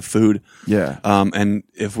if they have food. Yeah. And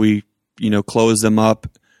if we, close them up,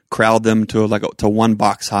 crowd them to one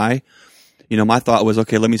box high. My thought was,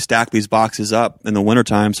 okay, let me stack these boxes up in the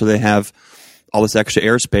wintertime so they have all this extra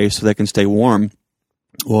airspace so they can stay warm.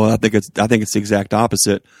 Well, I think it's the exact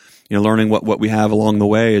opposite. Learning what we have along the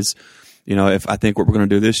way is, if I think what we're going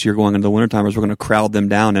to do this year going into the wintertime is we're going to crowd them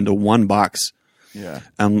down into one box. Yeah.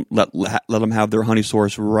 And let them have their honey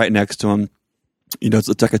source right next to them.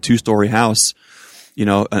 It's like a 2-story house.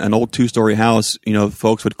 An old 2-story house,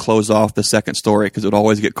 folks would close off the second story because it would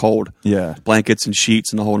always get cold. Yeah. Blankets and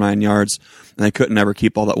sheets and the whole 9 yards. And they couldn't ever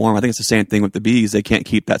keep all that warm. I think it's the same thing with the bees. They can't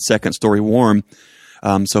keep that second story warm.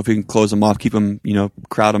 So if we can close them off, keep them,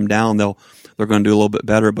 crowd them down, they're going to do a little bit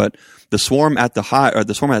better. But the swarm at the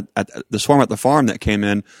swarm at the farm that came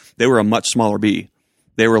in, they were a much smaller bee.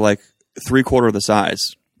 They were like 3/4 the size,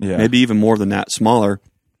 maybe even more than that, smaller.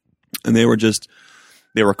 And they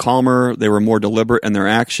were calmer. They were more deliberate in their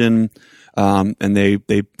action. And they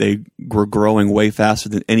were growing way faster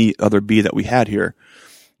than any other bee that we had here.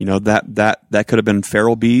 That could have been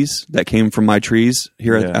feral bees that came from my trees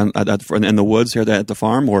here in the woods here at the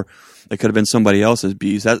farm, or it could have been somebody else's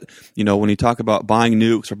bees. That, when you talk about buying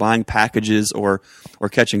nukes or buying packages or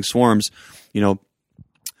catching swarms,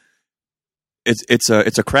 it's a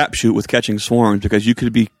crapshoot with catching swarms, because you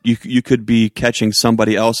could be catching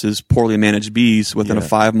somebody else's poorly managed bees within a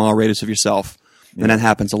 5-mile radius of yourself, and that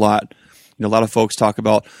happens a lot. A lot of folks talk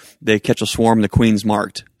about they catch a swarm and the queen's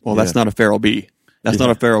marked. Well, that's not a feral bee. That's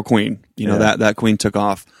not a feral queen. That queen took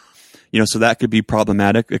off. So that could be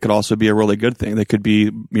problematic. It could also be a really good thing. They could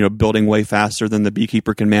be building way faster than the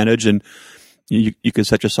beekeeper can manage, and you could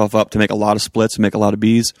set yourself up to make a lot of splits and make a lot of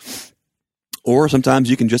bees. Or sometimes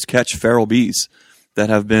you can just catch feral bees that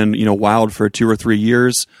have been, wild for 2 or 3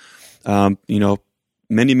 years.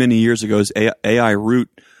 Many, many years ago, AI Root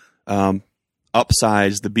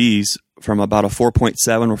upsized the bees from about a 4.7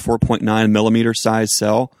 or 4.9 millimeter size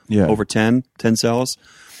cell, over 10 cells,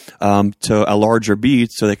 to a larger bee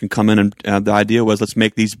so they can come in. And the idea was, let's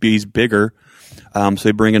make these bees bigger so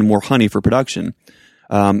they bring in more honey for production.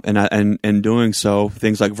 And doing so,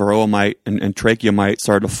 things like varroa mite and trachea mite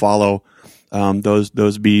started to follow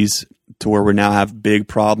those bees, to where we now have big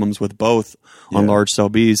problems with both on large cell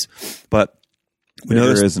bees. But we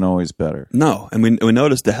noticed isn't always better. No, and we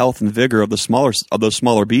noticed the health and vigor of those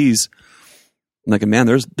smaller bees. Like, man,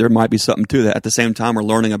 there might be something to that. At the same time, we're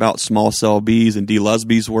learning about small cell bees and D.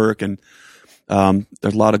 Lusby's work, and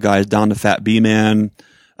There's a lot of guys down to Fat Bee Man.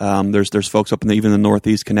 There's folks up in even the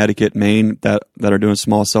Northeast, Connecticut, Maine that are doing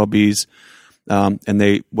small cell bees.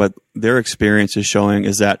 And what their experience is showing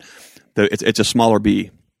is that it's a smaller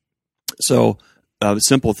bee. So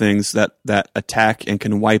simple things that attack and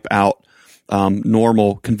can wipe out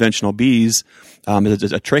normal conventional bees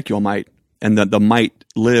is a tracheal mite, and the mite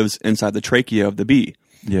lives inside the trachea of the bee.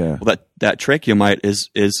 Yeah. Well, that trachea mite is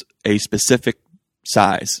a specific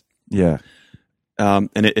size. Yeah. And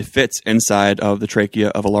it fits inside of the trachea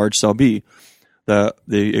of a large cell bee.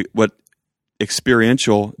 What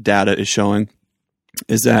experiential data is showing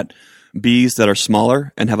is that bees that are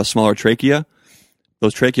smaller and have a smaller trachea,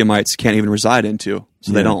 those trachea mites can't even reside into,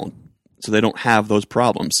 so they don't have those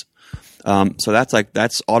problems. So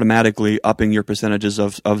that's automatically upping your percentages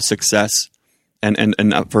of success and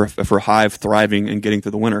for hive thriving and getting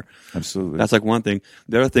through the winter. Absolutely. That's like one thing.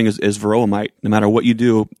 The other thing is varroa mite. No matter what you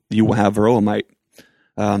do, you will have varroa mite.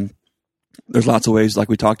 There's lots of ways, like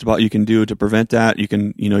we talked about, you can do to prevent that. You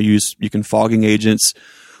can use fogging agents.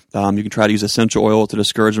 You can try to use essential oil to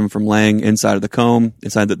discourage them from laying inside of the comb,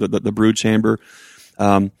 inside the brood chamber.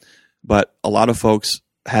 But a lot of folks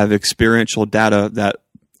have experiential data that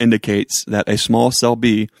indicates that a small cell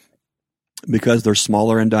bee, because they're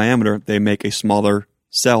smaller in diameter, they make a smaller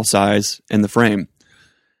cell size in the frame.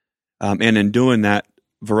 And in doing that,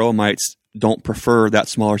 varroa mites don't prefer that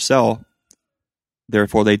smaller cell.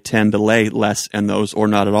 Therefore, they tend to lay less in those, or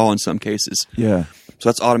not at all in some cases. Yeah. So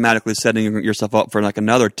that's automatically setting yourself up for like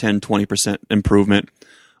another 10, 20% improvement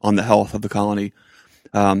on the health of the colony.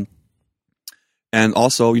 And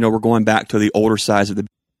also, we're going back to the older size of the.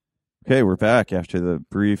 Okay, we're back after the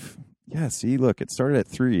brief. Yeah, see, look, it started at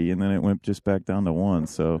 3, and then it went just back down to 1.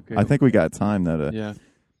 So okay. I think we got time that. Yeah.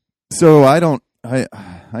 So I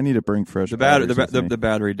need to bring fresh. The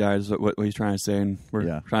battery died. Is what he's trying to say, and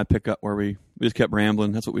we're trying to pick up where we just kept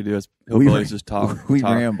rambling. That's what we do. As hillbillies, just talk. We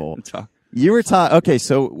talk, ramble. Talk. You were okay.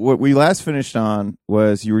 So what we last finished on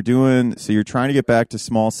was you were doing. So you're trying to get back to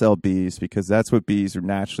small cell bees because that's what bees are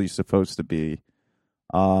naturally supposed to be.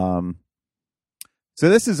 So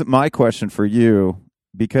this is my question for you,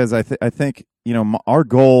 because I think our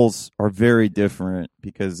goals are very different,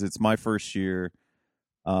 because it's my first year.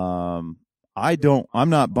 I'm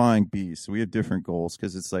not buying bees, so we have different goals,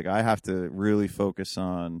 because it's like I have to really focus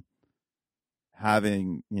on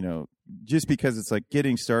having, just because it's like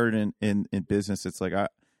getting started in business. It's like I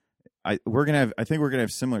think we're gonna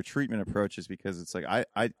have similar treatment approaches, because it's like I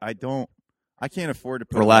can't afford to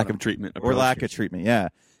put or lack of treatment or lack of treatment. Yeah,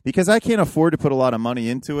 because I can't afford to put a lot of money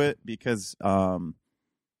into it, because I'm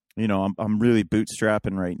really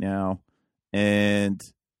bootstrapping right now, and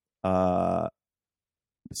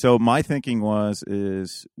so my thinking so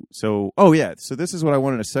this is what I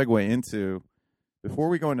wanted to segue into before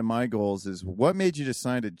we go into my goals, is what made you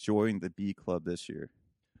decide to join the bee club this year?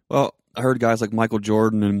 Well, I heard guys like Michael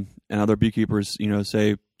Jordan and other beekeepers,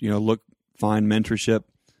 say, find mentorship,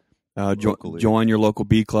 join your local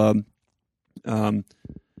bee club. And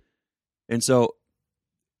so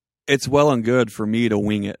it's well and good for me to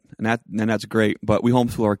wing it, and that's great. But we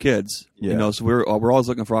homeschool our kids, so we're always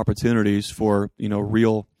looking for opportunities for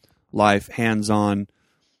real life, hands-on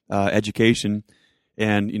education,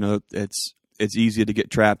 and it's easy to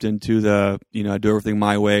get trapped into the do everything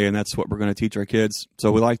my way, and that's what we're going to teach our kids.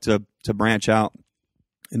 So we like to branch out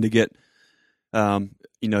and to get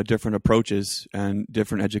different approaches and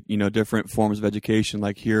different forms of education.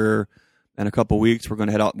 Like here in a couple weeks, we're going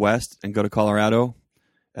to head out west and go to Colorado.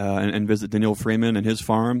 And visit Daniel Freeman and his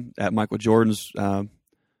farm at Michael Jordan's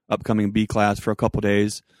upcoming bee class for a couple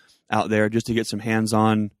days out there, just to get some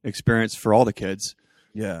hands-on experience for all the kids.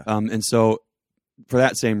 Yeah. And so for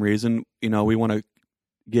that same reason, we want to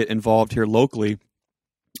get involved here locally,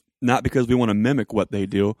 not because we want to mimic what they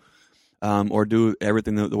do or do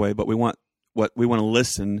everything the way, but we want to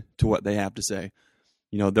listen to what they have to say.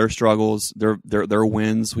 Their struggles, their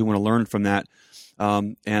wins. We want to learn from that.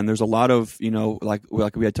 And there's a lot of,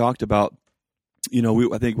 like we had talked about,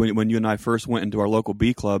 I think when you and I first went into our local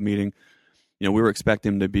bee club meeting, we were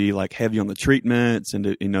expecting to be like heavy on the treatments and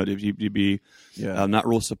to be not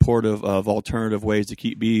real supportive of alternative ways to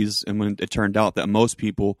keep bees. And when it turned out that most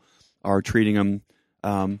people are treating them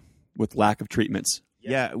with lack of treatments.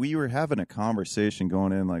 Yeah, we were having a conversation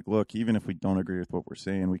going in like, look, even if we don't agree with what we're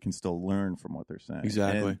saying, we can still learn from what they're saying.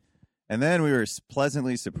 Exactly. And then we were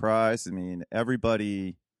pleasantly surprised. I mean,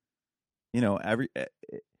 everybody, and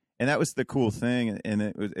that was the cool thing. And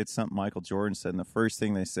it's something Michael Jordan said. And the first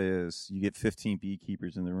thing they say is, you get 15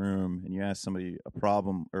 beekeepers in the room, and you ask somebody a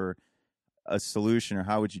problem or a solution or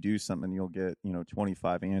how would you do something, you'll get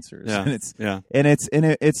 25 answers. Yeah. And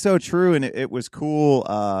it's so true. And it was cool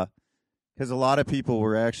because a lot of people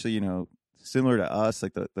were actually similar to us,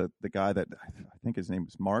 like the guy that I think his name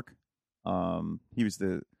was Mark. He was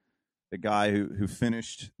the guy who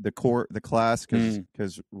finished the class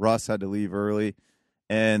because Russ had to leave early,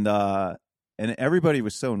 and everybody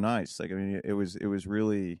was so nice. Like, I mean, it was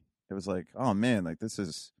like, oh man, like this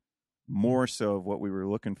is more so of what we were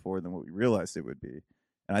looking for than what we realized it would be.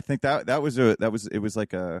 And I think it was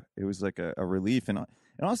like a relief, and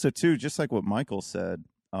also too, just like what Michael said,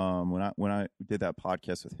 when I did that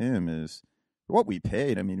podcast with him, is for what we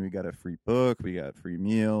paid. I mean, we got a free book, we got free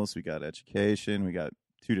meals, we got education, we got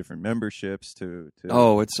 2 different memberships to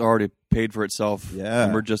it's already paid for itself. Yeah,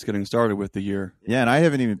 and we're just getting started with the year. Yeah, and I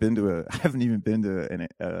haven't even been to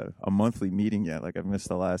a monthly meeting yet. Like, I've missed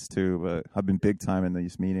the last 2, but I've been big time in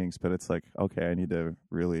these meetings. But it's like, okay, I need to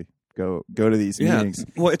really go to these meetings.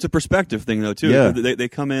 Well, it's a perspective thing though too. Yeah. They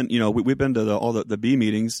come in. We've been to all the B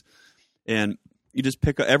meetings, and you just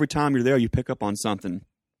pick up every time you're there. You pick up on something.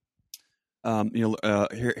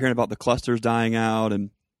 Hearing about the clusters dying out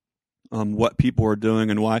and what people are doing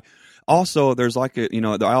and why. Also, there's like I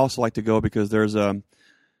also like to go because there's some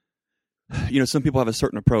people have a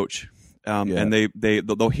certain approach, and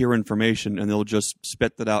they'll hear information and they'll just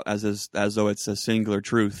spit that out as though it's a singular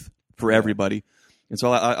truth for everybody. And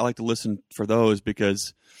so I like to listen for those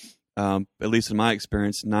because, at least in my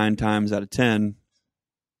experience, 9 times out of 10,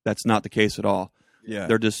 that's not the case at all. Yeah,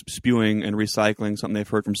 they're just spewing and recycling something they've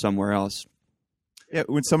heard from somewhere else. Yeah,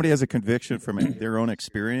 when somebody has a conviction from their own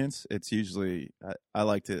experience, it's usually I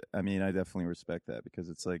like to. I mean, I definitely respect that because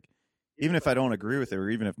it's like, even if I don't agree with it, or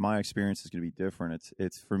even if my experience is going to be different,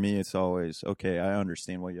 it's for me. It's always okay. I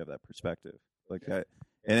understand why you have that perspective, like that,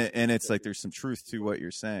 and it's like there's some truth to what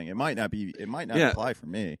you're saying. It might not apply for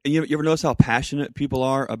me. And you ever notice how passionate people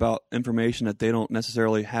are about information that they don't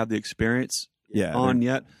necessarily have the experience on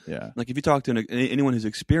yet? Yeah, like if you talk to anyone who's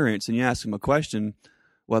experienced and you ask them a question,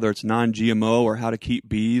 whether it's non-GMO or how to keep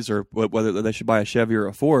bees or whether they should buy a Chevy or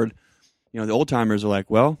a Ford, the old timers are like,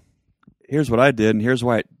 well, here's what I did and here's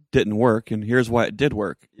why it didn't work and here's why it did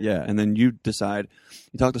work. Yeah. And then you decide.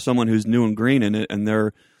 You talk to someone who's new and green in it and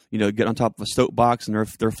they're, get on top of a soapbox and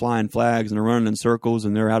they're flying flags and they're running in circles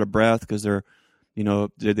and they're out of breath because they're,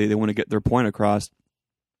 they want to get their point across.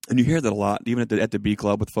 And you hear that a lot, even at the bee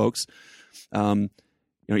club with folks.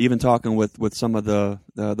 Even talking with some of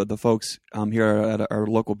the folks here at our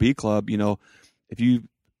local bee club,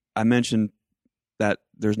 I mentioned that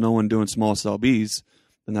there's no one doing small cell bees,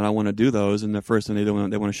 and that I want to do those, and the first thing they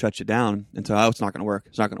want to shut you down and tell, it's not going to work.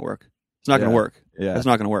 It's not going to work. It's not going to work. Yeah. It's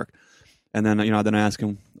not going to work. And then then I ask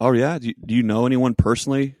them, oh yeah, do you know anyone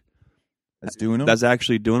personally that's doing them? That's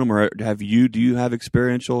actually doing them, or do you have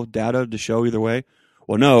experiential data to show either way?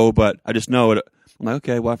 Well, no, but I just know it. I'm like,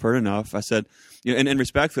 okay, well, I've heard enough. I said, and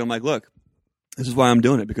respectfully, I'm like, look, this is why I'm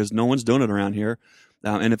doing it, because no one's doing it around here.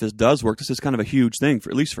 And if this does work, this is kind of a huge thing,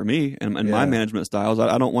 at least for me and my management styles.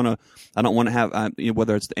 I don't want to have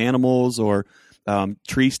whether it's the animals or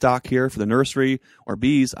tree stock here for the nursery or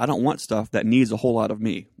bees. I don't want stuff that needs a whole lot of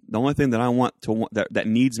me. The only thing that I want that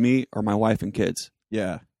needs me are my wife and kids.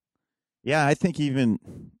 Yeah, yeah. I think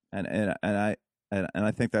even and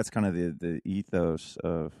I think that's kind of the ethos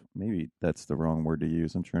of, maybe that's the wrong word to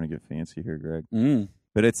use. I'm trying to get fancy here, Greg.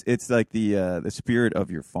 But it's like the spirit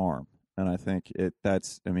of your farm, and I think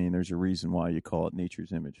there's a reason why you call it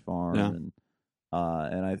Nature's Image Farm,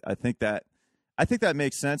 and I think that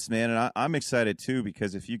makes sense, man. And I'm excited too,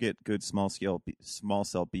 because if you get good small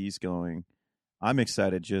cell bees going, I'm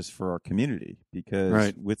excited just for our community,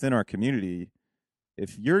 because within our community,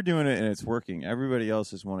 if you're doing it and it's working, everybody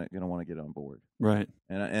else is going to want to get on board, right?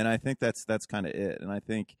 And I think that's kind of it. And I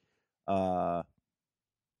think, I'm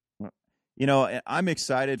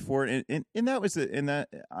excited for it. And that was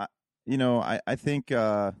I think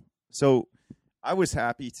so. I was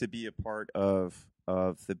happy to be a part of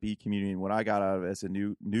the bee community, and what I got out of it as a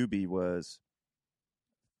newbie was,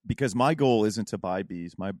 because my goal isn't to buy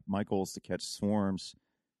bees. My goal is to catch swarms.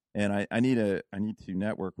 And I need to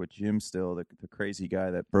network with Jim still, the crazy guy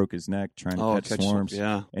that broke his neck trying to catch swarms.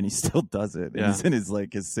 Yeah. And he still does it. And he's in his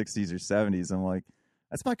 60s or 70s. I'm like,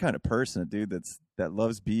 that's my kind of person, dude, that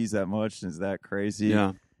loves bees that much and is that crazy.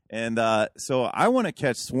 Yeah. And so I want to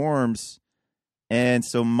catch swarms. And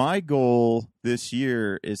so my goal this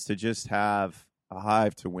year is to just have a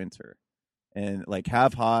hive to winter. And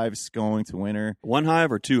have hives going to winter. One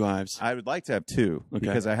hive or 2 hives? I would like to have 2,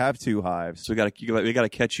 because I have 2 hives. So we got to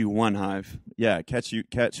catch you 1 hive. Yeah, catch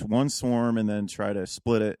one swarm and then try to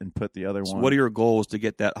split it and put the other one. What are your goals to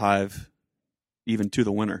get that hive even to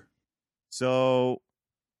the winter? So,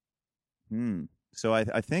 so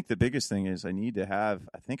I think the biggest thing is I need to have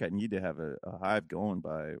a hive going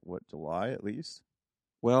by July at least.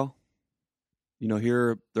 Well,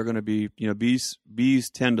 here they're going to be, bees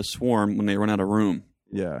tend to swarm when they run out of room.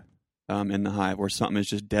 Yeah. In the hive, or something is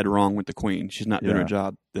just dead wrong with the queen. She's not doing her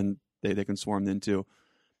job. Then they can swarm then too.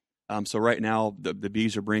 So right now the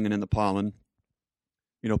bees are bringing in the pollen.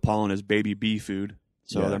 Pollen is baby bee food.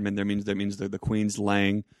 So that means the queen's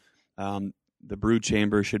laying. The brood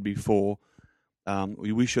chamber should be full.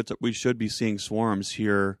 We should be seeing swarms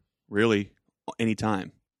here really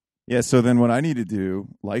anytime. Yeah. So then what I need to do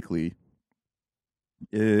likely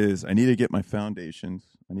is I need to get my foundations.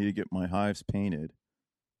 I need to get my hives painted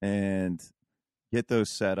and get those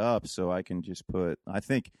set up so I can just put. I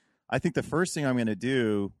think the first thing I'm going to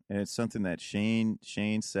do, and it's something that Shane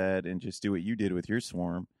said, and just do what you did with your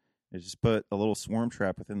swarm, is just put a little swarm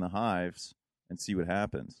trap within the hives and see what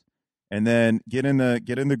happens. And then get in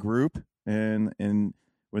the group, and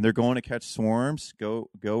when they're going to catch swarms, go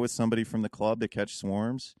with somebody from the club to catch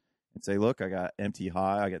swarms and say, look, I got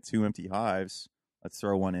 2 empty hives. Let's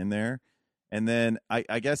throw one in there. And then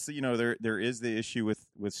I guess there is the issue with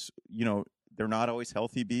they're not always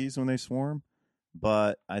healthy bees when they swarm,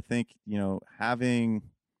 but I think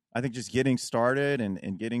just getting started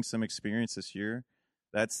and getting some experience this year,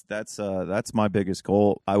 that's my biggest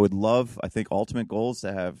goal. I would love, I think ultimate goal is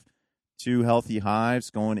to have 2 healthy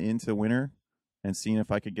hives going into winter and seeing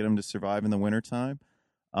if I could get them to survive in the wintertime.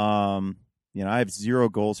 I have 0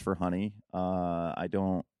 goals for honey. I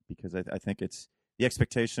don't, because I think it's the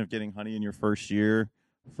expectation of getting honey in your first year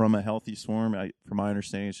from a healthy swarm. From my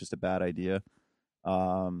understanding, it's just a bad idea.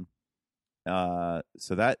 So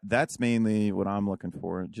that's mainly what I'm looking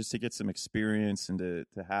for, just to get some experience and to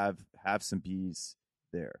have some bees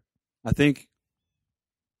there. I think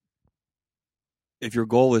if your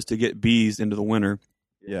goal is to get bees into the winter,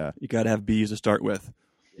 you got to have bees to start with.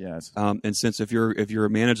 Yes. And since if your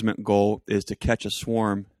management goal is to catch a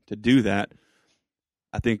swarm to do that,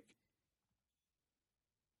 I think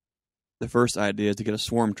the first idea is to get a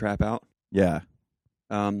swarm trap out. Yeah.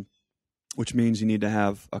 Which means you need to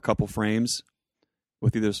have a couple frames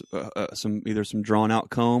with either some drawn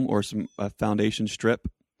out comb or some foundation strip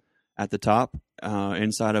at the top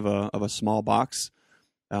inside of a small box,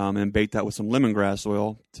 and bait that with some lemongrass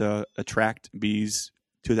oil to attract bees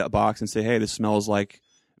to that box and say, hey, this smells like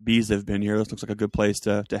bees have been here. This looks like a good place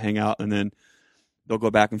to hang out. And then they'll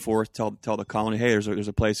go back and forth, tell the colony, hey, there's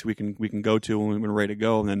a place we can go to when we're ready to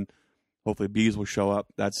go. And then hopefully bees will show up.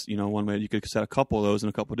 That's one way. You could set a couple of those in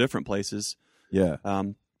a couple of different places. Yeah.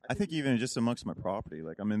 I think even just amongst my property,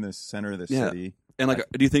 like I'm in the center of the city. And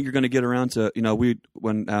do you think you're going to get around to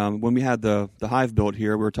when we had the hive built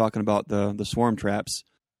here, we were talking about the swarm traps.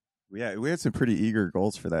 Yeah, we had some pretty eager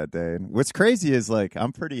goals for that day. And what's crazy is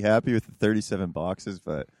I'm pretty happy with the 37 boxes,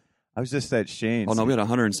 but I was just at Shane's. Oh no, we had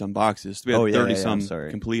 100 and some boxes. We had 30 some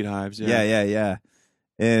complete hives. Yeah.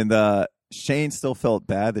 And Shane still felt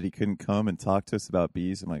bad that he couldn't come and talk to us about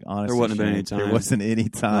bees. I'm like, honestly, there wasn't any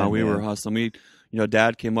time. No, we were hustling.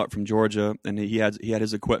 Dad came up from Georgia, and he had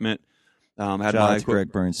his equipment. Shout out to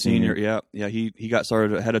Greg Burns Sr. Yeah. He got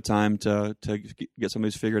started ahead of time to get some of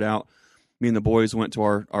these figured out. Me and the boys went to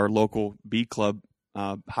our local bee club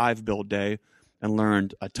hive build day and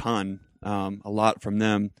learned a ton, a lot from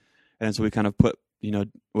them. And so we kind of put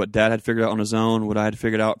what Dad had figured out on his own, what I had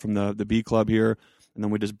figured out from the bee club here. And then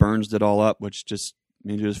we just Burnsed it all up, which just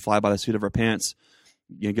means you just fly by the seat of our pants.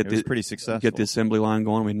 It was pretty successful. Get the assembly line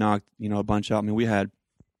going. We knocked a bunch out.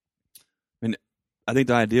 I think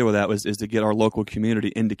the idea with that is to get our local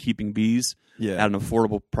community into keeping bees at an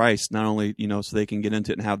affordable price. Not only so they can get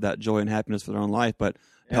into it and have that joy and happiness for their own life, but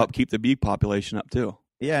help keep the bee population up too.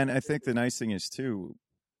 Yeah, and I think the nice thing is too,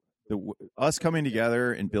 us coming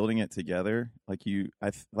together and building it together, we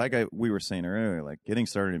were saying earlier, like getting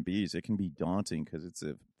started in bees, it can be daunting because it's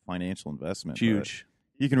a financial investment. Huge.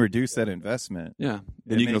 You can reduce that investment. Yeah,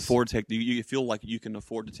 and you can afford to take. You feel like you can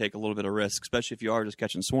afford to take a little bit of risk, especially if you are just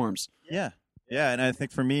catching swarms. Yeah, and I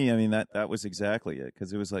think for me, I mean that was exactly it,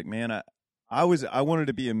 because it was like, man, I wanted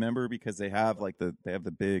to be a member because they have the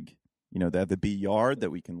big, they have the bee yard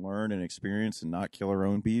that we can learn and experience and not kill our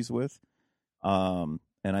own bees with. And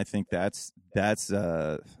I think that's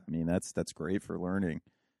great for learning.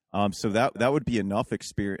 So that would be enough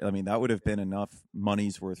experience. I mean, that would have been enough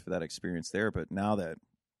money's worth for that experience there. But now that,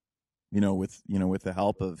 with the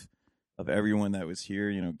help of everyone that was here,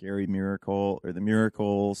 Gary Miracle or the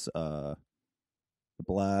Miracles, the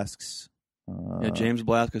Blasks. James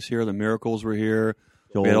Blask was here. The Miracles were here.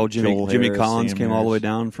 Joel Jimmy Harris, Collins Sam came Harris. all the way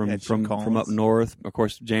down from up north. Of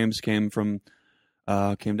course, James came from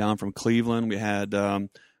came down from Cleveland. We had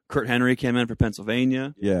Kurt Henry came in for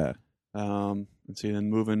Pennsylvania. Yeah. Let's see, then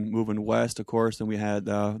moving west, of course. Then we had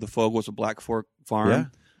the Fogels of Black Fork Farm. Yeah.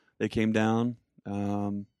 They came down.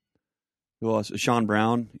 Who else? Sean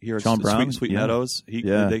Brown here at Sweet Meadows.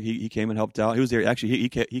 He came and helped out. He was there. Actually,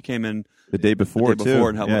 he came in the day before too.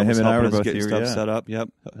 And him and I were both getting here, stuff set up. Yep,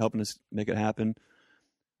 helping us make it happen.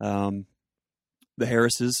 The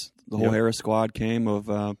Harrises, the whole Harris squad came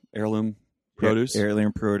of Heirloom Produce.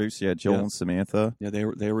 Heirloom Produce, Joel and Samantha. Yeah,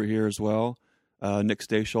 they were here as well. Nick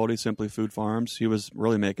Stayschulde, Simply Food Farms. He was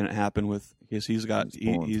really making it happen with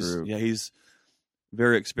he's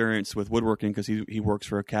very experienced with woodworking because he works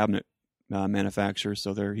for a cabinet manufacturer.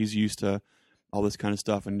 So he's used to all this kind of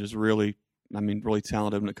stuff and just really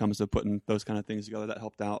talented when it comes to putting those kind of things together. That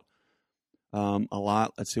helped out a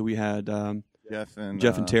lot. Let's see, we had Jeff and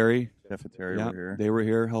Terry. Jeff and Terry were here. They were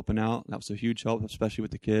here helping out. That was a huge help, especially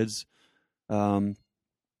with the kids. I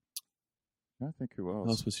think who else? Who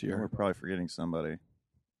else was here? We're probably forgetting somebody.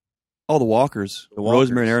 Oh, the Walkers.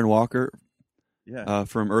 Rosemary and Aaron Walker. Yeah.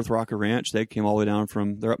 From Earth Rocker Ranch. They came all the way down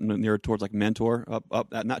they're up near towards like Mentor, up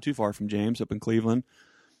not too far from James, up in Cleveland.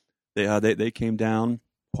 They came down.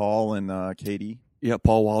 Paul and Katie. Yeah,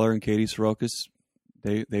 Paul Waller and Katie Sorokas.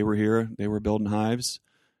 They were here. They were building hives.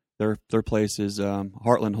 Their place is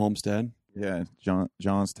Heartland Homestead. Yeah,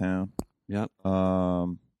 Johnstown. Yep.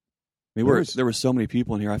 There were so many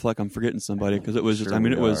people in here. I feel like I'm forgetting somebody because it was just.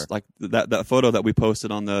 It was like that photo that we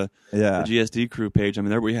posted on the GSD crew page.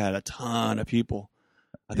 We had a ton of people.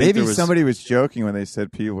 Maybe somebody was joking when they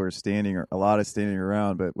said people were a lot of standing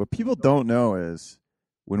around. But what people don't know is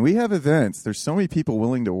when we have events, there's so many people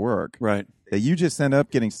willing to work, right? That you just end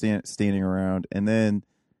up getting standing around, and then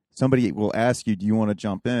somebody will ask you, "Do you want to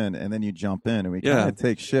jump in?" And then you jump in, and we kind of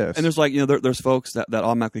take shifts. And there's there's folks that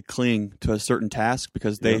automatically cling to a certain task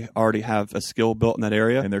because they already have a skill built in that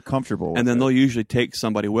area, and they're comfortable. And then they'll usually take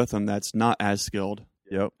somebody with them that's not as skilled.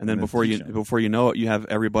 Yep. And then before you know it, you have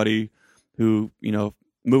everybody who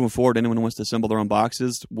moving forward. Anyone who wants to assemble their own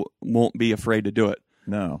boxes won't be afraid to do it.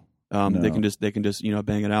 No. They can just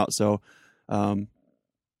bang it out. So, man,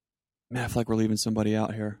 I feel like we're leaving somebody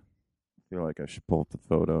out here. I feel like I should pull up the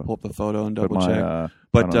photo and double check.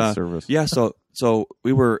 But yeah, so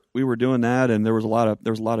we were doing that, and there was a lot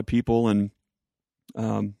of people, and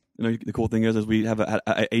the cool thing is we have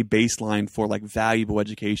a baseline for like valuable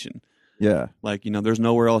education. Yeah, like there's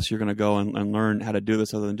nowhere else you're going to go and learn how to do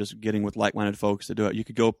this other than just getting with like-minded folks to do it. You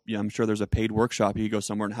could go, I'm sure there's a paid workshop. You could go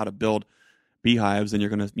somewhere on how to build beehives, and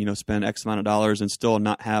you're going to spend X amount of dollars and still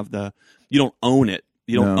not have you don't own it.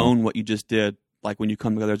 You don't own what you just did. Like when you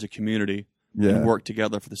come together as a community and work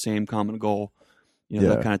together for the same common goal,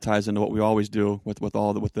 that kind of ties into what we always do with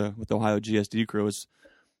the Ohio GSD crew. Is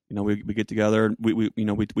we get together,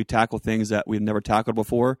 we tackle things that we've never tackled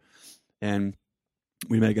before, and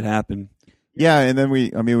we make it happen. Yeah, and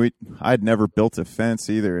then I'd never built a fence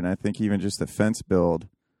either, and I think even just a fence build,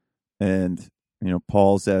 and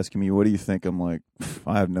Paul's asking me, "What do you think?" I'm like,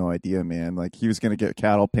 I have no idea, man. Like he was going to get a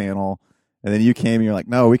cattle panel. And then you came and you're like,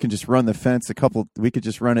 no, we can just run the fence we could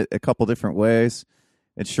just run it a couple different ways.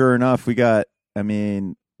 And sure enough, we got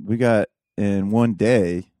in one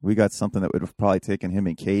day, we got something that would have probably taken him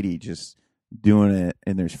and Katie just doing it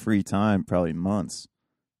in their free time, probably months.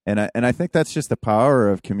 And I think that's just the power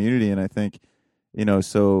of community. And I think,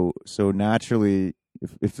 so naturally,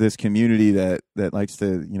 if this community that likes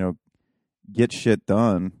to, get shit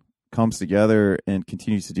done comes together and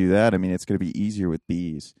continues to do that, it's going to be easier with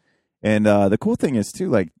bees. And the cool thing is too,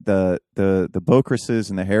 like the Bocruses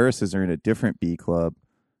and the Harrises are in a different bee club,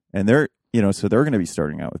 and they're so they're going to be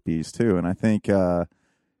starting out with bees too. And I think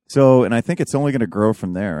it's only going to grow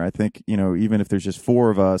from there. I think even if there's just four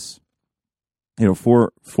of us,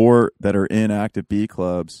 four that are in active bee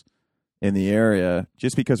clubs in the area,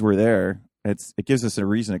 just because we're there, it gives us a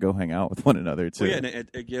reason to go hang out with one another too. Well, yeah, and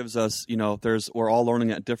it gives us, we're all learning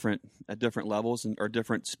at different levels or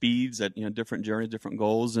different speeds, at different journeys, different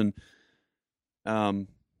goals, and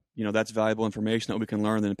that's valuable information that we can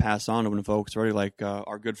learn and pass on to when folks already, like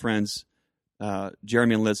our good friends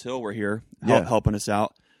Jeremy and Liz Hill were here helping us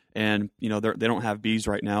out, and they don't have bees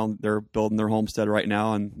right now. They're building their homestead right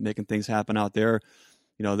now and making things happen out there.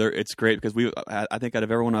 It's great because I think out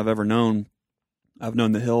of everyone I've ever known, I've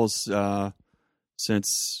known the Hills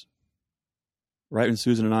since right when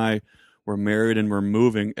Susan and I were married and were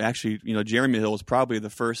moving. Actually, Jeremy Hill was probably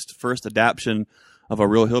the first adaptation of a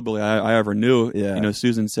real hillbilly I ever knew. Yeah.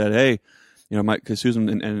 Susan said, "Hey, because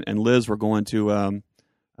Susan and Liz were going to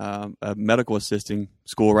a medical assisting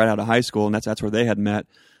school right out of high school, and that's where they had met."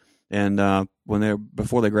 And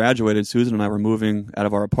before they graduated, Susan and I were moving out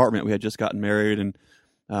of our apartment. We had just gotten married, and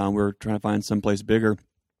we were trying to find someplace bigger.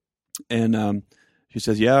 And she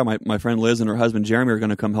says, "Yeah, my friend Liz and her husband Jeremy are going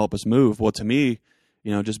to come help us move." Well, to me,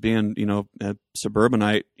 just being a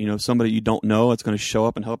suburbanite, somebody you don't know that's going to show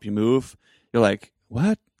up and help you move, you're like,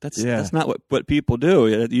 "What? That's not what people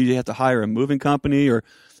do. You have to hire a moving company, or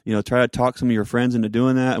try to talk some of your friends into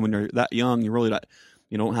doing that." And when you're that young, you really not.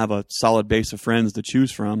 You don't have a solid base of friends to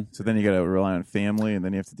choose from. So then you got to rely on family, and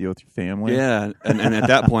then you have to deal with your family. Yeah, and at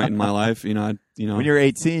that point in my life, when you're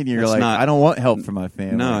 18, you're like, I don't want help from my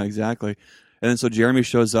family. No, exactly. And then so Jeremy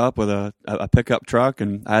shows up with a pickup truck,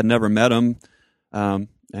 and I had never met him. And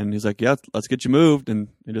he's like, "Yeah, let's get you moved," and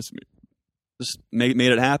it just made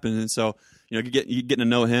it happen. And so getting to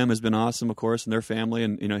know him has been awesome, of course, and their family,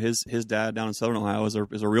 and his dad down in Southern Ohio is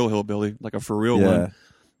a real hillbilly, like a for real one.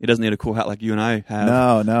 He doesn't need a cool hat like you and I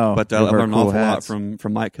have. No. But I've learned an awful lot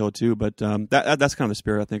from Mike Hill too. But that's kind of the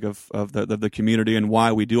spirit, I think, of the community and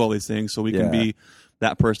why we do all these things, so we can be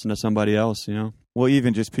that person to somebody else. Well,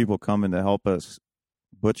 even just people coming to help us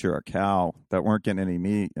butcher a cow that weren't getting any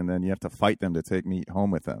meat, and then you have to fight them to take meat home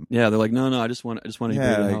with them. Yeah, they're like, no, I just want to to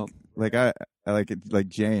help. I like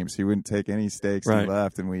James. He wouldn't take any steaks. Right. He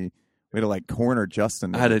left, and we had to corner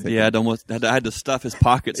Justin. I had to stuff his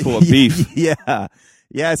pockets full of beef.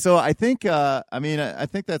 Yeah, so I think, I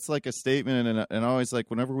think that's like a statement, and I always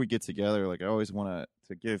whenever we get together, I always want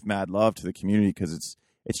to give mad love to the community because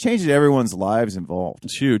it's changing everyone's lives involved.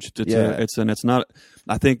 It's huge. It's not.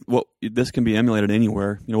 I think this can be emulated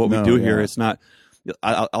anywhere. What we do here, it's not.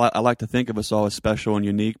 I like to think of us all as special and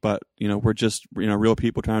unique, but we're just real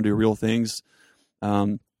people trying to do real things.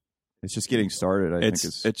 It's just getting started. I think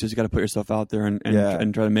it's just got to put yourself out there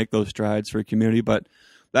and try to make those strides for your community, but.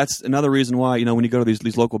 That's another reason why, when you go to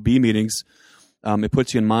these local bee meetings, it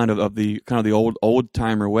puts you in mind of the kind of the old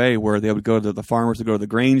timer way where they would go to the farmers would go to the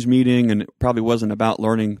Grange meeting, and it probably wasn't about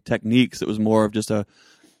learning techniques. It was more of just a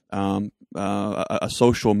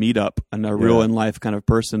social meetup and a real in life kind of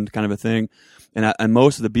person kind of a thing. And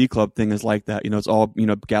most of the bee club thing is like that. It's all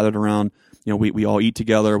gathered around. We all eat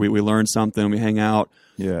together. We learn something. We hang out.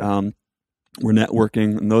 Yeah. We're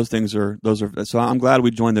networking, and those are. So I'm glad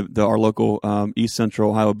we joined our local East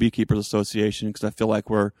Central Ohio Beekeepers Association because I feel like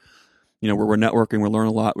we're networking. We're learning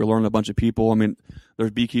a lot. We're learning a bunch of people. I mean,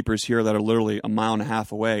 there's beekeepers here that are literally a mile and a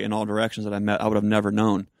half away in all directions that I would have never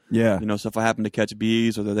known. Yeah. So if I happen to catch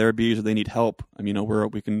bees, or they're their bees, or they need help, we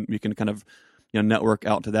can kind of network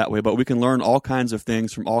out to that way. But we can learn all kinds of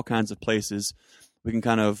things from all kinds of places. We can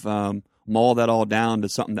kind of mull that all down to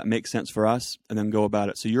something that makes sense for us and then go about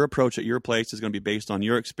it. So your approach at your place is going to be based on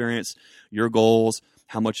your experience, your goals,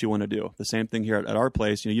 how much you want to do. The same thing here at our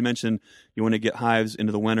place. You mentioned you want to get hives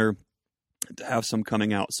into the winter to have some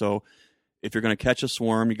coming out. So if you're going to catch a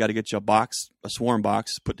swarm, you got to get you a swarm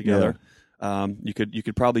box put together. Yeah. You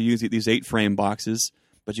could probably use these 8-frame boxes,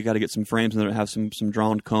 but you got to get some frames in there that have some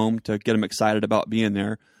drawn comb to get them excited about being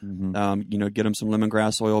there. Mm-hmm. Get them some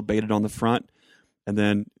lemongrass oil baited on the front. And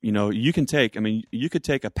then, you could take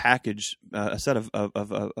a package, a set of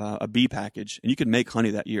a bee package, and you could make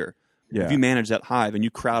honey that year. Yeah. If you manage that hive and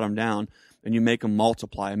you crowd them down and you make them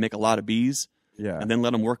multiply and make a lot of bees, and then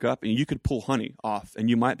let them work up, and you could pull honey off, and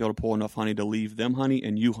you might be able to pull enough honey to leave them honey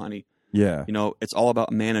and you honey. Yeah. It's all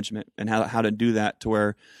about management and how to do that to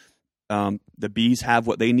where the bees have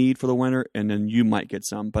what they need for the winter, and then you might get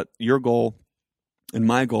some. But your goal and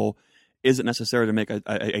my goal isn't necessarily to make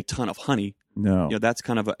a ton of honey. No. That's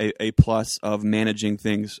kind of a plus of managing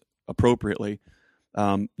things appropriately.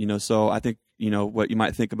 So I think, what you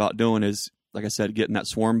might think about doing is, like I said, getting that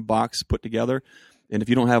swarm box put together. And if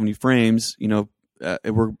you don't have any frames,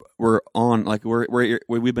 we're on,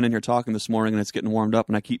 we've been in here talking this morning, and it's getting warmed up,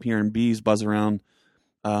 and I keep hearing bees buzz around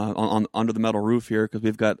on under the metal roof here because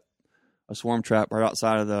we've got a swarm trap right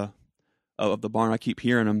outside of the barn. I keep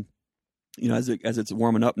hearing them. As it's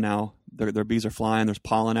warming up now, their bees are flying. There's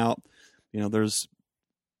pollen out. There's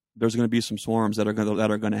going to be some swarms that are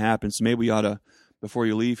going to happen. So maybe we ought to, before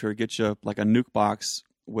you leave here, get you like a nuke box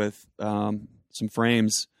with some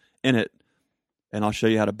frames in it, and I'll show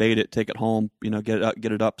you how to bait it. Take it home. Get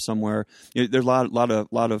it up somewhere. There's a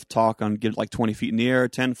lot of talk on get it like 20 feet in the air,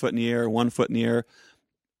 10 foot in the air, 1 foot in the air.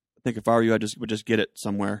 I think if I were you, would just get it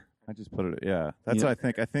somewhere. I just put it. Yeah, that's what I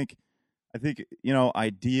think. I think,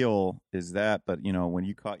 ideal is that, but, when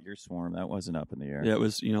you caught your swarm, that wasn't up in the air. Yeah, it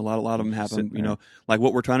was, a lot of them happened, like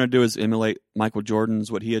what we're trying to do is emulate Michael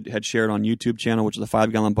Jordan's, what he had shared on YouTube channel, which is a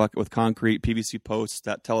 5-gallon bucket with concrete, PVC posts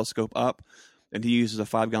that telescope up, and he uses a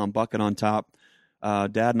 5-gallon bucket on top.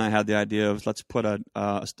 Dad and I had the idea of let's put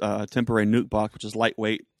a temporary nuke box, which is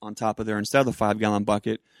lightweight, on top of there instead of the 5-gallon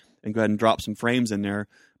bucket, and go ahead and drop some frames in there.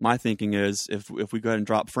 My thinking is if we go ahead and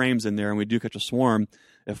drop frames in there and we do catch a swarm,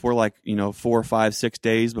 if we're like, 4, 5, 6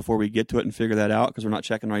 days before we get to it and figure that out, because we're not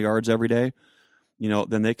checking our yards every day,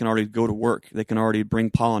 then they can already go to work. They can already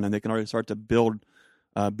bring pollen, and they can already start to build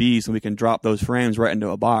bees, and we can drop those frames right into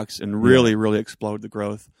a box and really, really explode the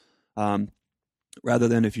growth. Rather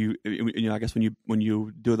than if I guess when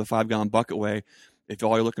you do the 5-gallon bucket way, if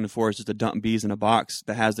all you're looking for is just to dump bees in a box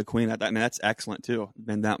that has the queen, that's excellent too.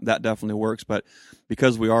 And that definitely works. But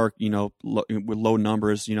because we are, with low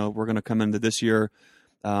numbers, we're going to come into this year.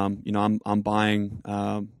 I'm buying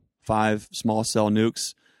 5 small cell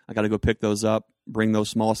nukes. I got to go pick those up, bring those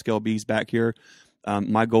small scale bees back here.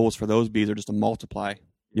 My goals for those bees are just to multiply.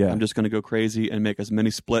 Yeah. I'm just going to go crazy and make as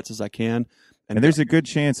many splits as I can. And there's a good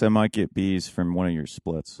chance I might get bees from one of your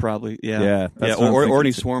splits. Probably, yeah. Or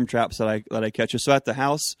any swarm traps that I catch. So at the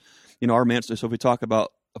house, our management. So let's talk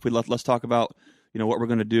about what we're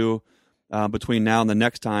going to do between now and the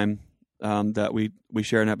next time that we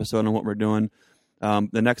share an episode on what we're doing.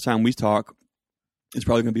 The next time we talk is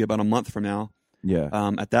probably going to be about a month from now. Yeah.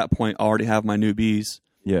 At that point, I already have my new bees.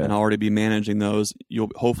 Yeah. And I'll already be managing those.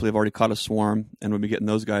 You'll hopefully have already caught a swarm, and we'll be getting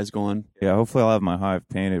those guys going. Yeah, hopefully I'll have my hive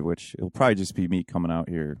painted, which it'll probably just be me coming out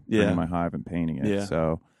here, bringing my hive and painting it. Yeah.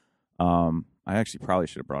 So I actually probably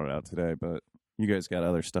should have brought it out today, but you guys got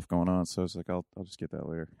other stuff going on, so it's like I'll just get that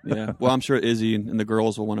later. Yeah. Well, I'm sure Izzy and the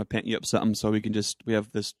girls will want to paint you up something, so we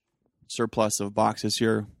have this surplus of boxes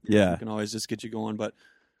here. Yeah. We can always just get you going, but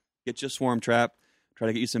get you a swarm trap, try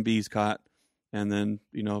to get you some bees caught, and then,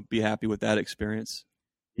 be happy with that experience.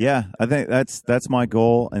 Yeah, I think that's my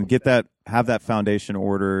goal, and have that foundation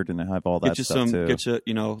ordered, and have all that stuff too. Get you,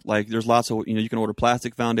 there's lots of, you can order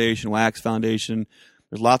plastic foundation, wax foundation.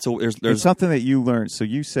 There's lots of there's something that you learned. So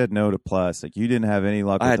you said no to plastic. You didn't have any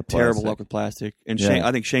luck. I with had the terrible luck with plastic, and Shane,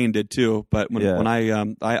 I think Shane did too. But when I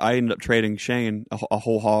ended up trading Shane a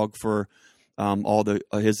whole hog for all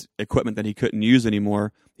his equipment that he couldn't use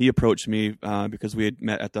anymore. He approached me because we had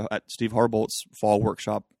met at Steve Harbolt's fall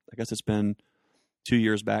workshop. I guess it's been 2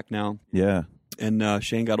 years back now. Yeah. And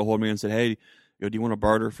Shane got a hold of me and said, "Hey, do you want to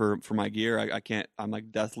barter for my gear? I can't. I'm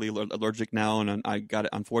like deathly allergic now, and I got it.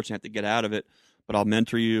 Unfortunately, I have to get out of it. But I'll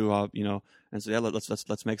mentor you. And so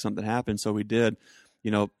let's make something happen." So we did.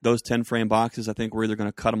 Those 10 frame boxes. I think we're either going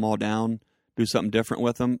to cut them all down, do something different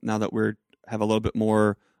with them. Now that have a little bit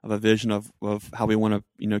more of a vision of how we want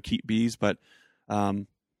to keep bees. But what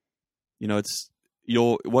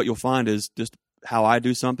you'll find is just how I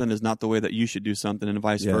do something is not the way that you should do something, and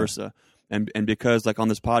vice versa. And because like on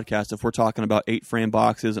this podcast, if we're talking about 8 frame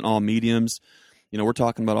boxes and all mediums, we're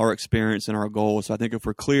talking about our experience and our goals. So I think if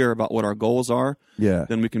we're clear about what our goals are,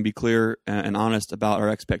 then we can be clear and honest about our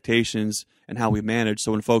expectations and how we manage.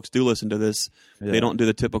 So when folks do listen to this, they don't do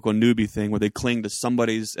the typical newbie thing where they cling to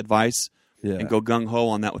somebody's advice and go gung-ho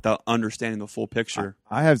on that without understanding the full picture.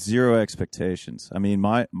 I have zero expectations. I mean,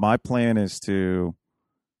 my plan is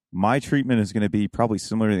my treatment is going to be probably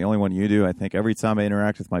similar to the only one you do. I think every time I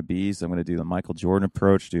interact with my bees, I'm going to do the Michael Jordan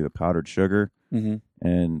approach, do the powdered sugar,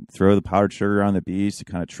 and throw the powdered sugar on the bees to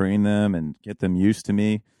kind of train them and get them used to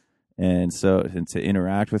me, and to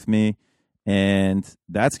interact with me. And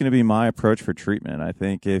that's going to be my approach for treatment. I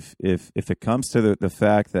think if it comes to the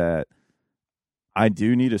fact that I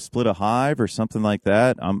do need to split a hive or something like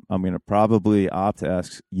that, I'm going to probably opt to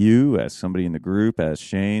ask you, as somebody in the group, as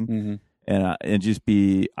Shane. And just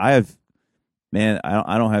I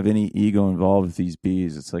don't have any ego involved with these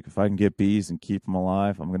bees. It's like if I can get bees and keep them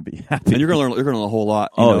alive, I'm going to be happy. And you're going to learn a whole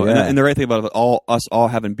lot. And the right thing about us all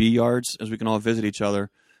having bee yards is we can all visit each other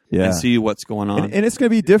and see what's going on. And it's going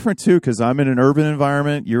to be different too, because I'm in an urban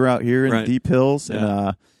environment. You're out here in the deep hills,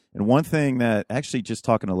 and one thing that actually, just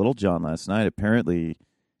talking to Little John last night, apparently,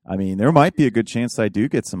 I mean, there might be a good chance I do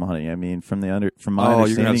get some honey. I mean, from my understanding,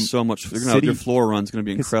 you're gonna have so much. Your floor run's gonna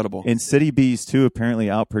be incredible. And city bees too apparently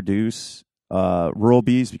outproduce rural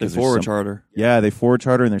bees because they forage harder. Yeah, they forage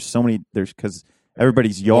harder, and there's so many. Because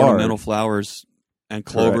everybody's yard, ornamental flowers and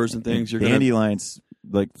clovers and things. And dandelions,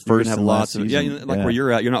 like first have lots of where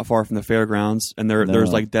you're at. You're not far from the fairgrounds, and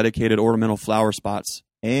there's like dedicated ornamental flower spots.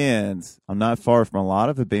 And I'm not far from a lot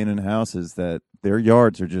of abandoned houses that their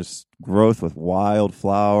yards are just growth with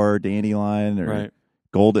wildflower, dandelion, or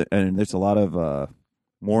golden. And there's a lot of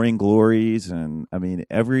morning glories. And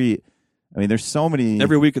there's so many.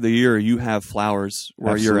 Every week of the year, you have flowers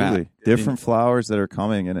where you're at. Different flowers that are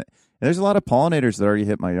coming. And there's a lot of pollinators that already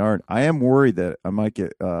hit my yard. I am worried that I might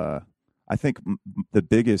get, I think the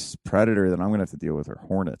biggest predator that I'm going to have to deal with are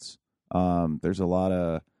hornets. There's a lot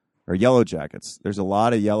of, or yellow jackets. There's a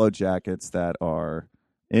lot of yellow jackets that are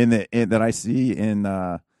that I see in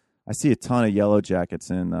I see a ton of yellow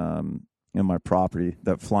jackets in my property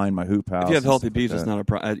that fly in my hoop house. If you have healthy bees, it's not a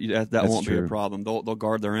problem. That won't be true. a problem. They'll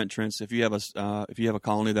guard their entrance. If you have a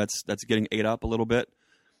colony that's getting ate up a little bit,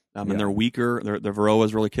 and they're weaker, their varroa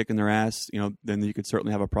is really kicking their ass, then you could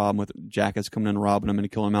certainly have a problem with jackets coming in and robbing them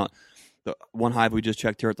and killing them out. The one hive we just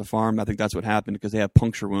checked here at the farm, I think that's what happened because they have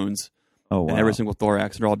puncture wounds. Oh, wow. And every single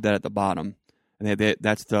thorax, they're all dead at the bottom. And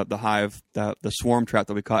that's the hive, the swarm trap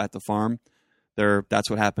that we caught at the farm. That's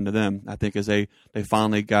what happened to them. I think is they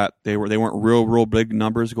finally they weren't real big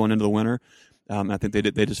numbers going into the winter. I think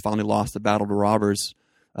they just finally lost the battle to robbers.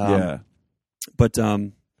 But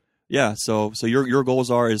So your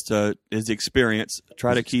goals is the experience.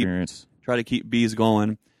 Try to keep bees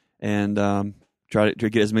going, and try to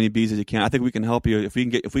get as many bees as you can. I think we can help you if we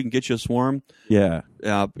can get you a swarm. Yeah.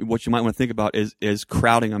 What you might want to think about is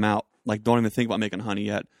crowding them out. Like, don't even think about making honey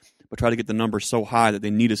yet, but try to get the number so high that they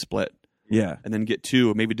need a split. Yeah. And then get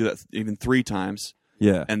 2, maybe do that even 3 times.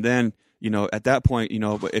 Yeah. And then, at that point,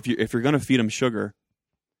 if you're going to feed them sugar,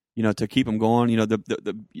 to keep them going,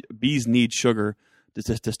 the bees need sugar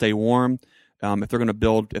to stay warm. If they're going to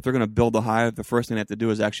build the hive, the first thing they have to do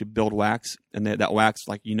is actually build wax, and that wax,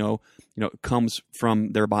 like comes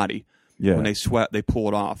from their body. Yeah. When they sweat, they pull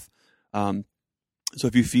it off. So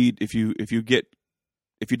if you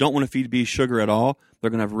don't want to feed bees sugar at all, they're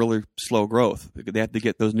going to have really slow growth. They have to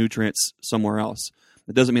get those nutrients somewhere else.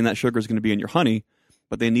 It doesn't mean that sugar is going to be in your honey,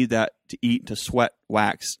 but they need that to eat, to sweat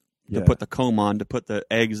wax, to put the comb on, to put the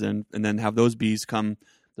eggs in, and then have those bees come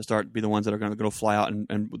to start be the ones that are going to go fly out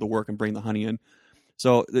and the work and bring the honey in.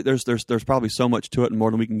 So there's probably so much to it, and more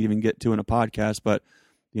than we can even get to in a podcast. But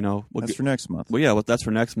that's for next month. Well, yeah, that's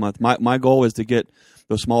for next month. My goal is to get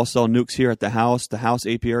those small cell nukes here at the house. The house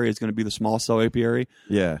apiary is going to be the small cell apiary.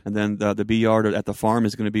 Yeah. And then the bee yard at the farm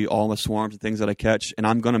is going to be all the swarms and things that I catch. And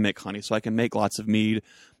I'm going to make honey, so I can make lots of mead.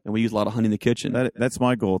 And we use a lot of honey in the kitchen. That's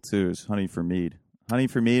my goal too, is honey for mead. Honey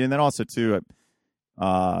for mead, and then also too,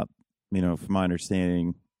 from my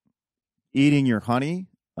understanding, eating your honey,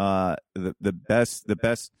 the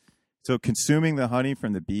best. So consuming the honey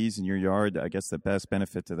from the bees in your yard, I guess the best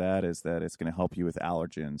benefit to that is that it's going to help you with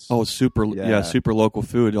allergens. Oh, super local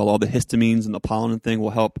food. All the histamines and the pollen and thing will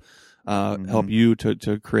help you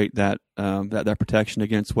to create that protection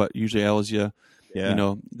against what usually ails you.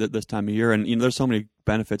 Yeah. This time of year, and there's so many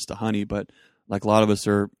benefits to honey, but like a lot of us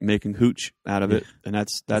are making hooch out of it, and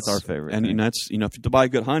that's our favorite. And that's if to buy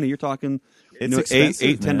good honey, you're talking it's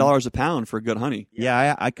 $8-10 a pound for good honey.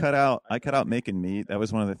 Yeah, I cut out making meat. That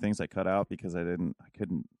was one of the things I cut out because I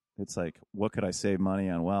couldn't. It's like, what could I save money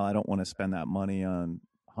on? Well, I don't want to spend that money on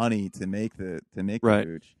honey to make the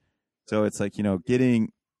hooch. So it's like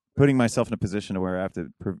putting myself in a position to where I have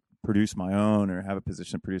to produce my own, or have a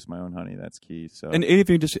position to produce my own honey. That's key. So, and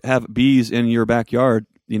if you just have bees in your backyard,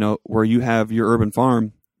 where you have your urban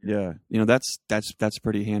farm, that's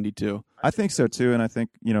pretty handy too. I think so too, and I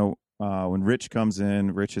think when Rich comes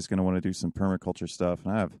in, Rich is going to want to do some permaculture stuff,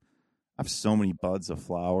 and I have so many buds of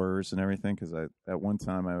flowers and everything because at one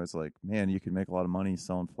time I was like, man, you could make a lot of money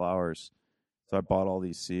selling flowers. So I bought all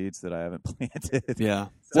these seeds that I haven't planted. Yeah.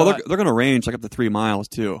 So they're going to range like up to 3 miles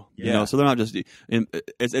too. Yeah. So they're not just.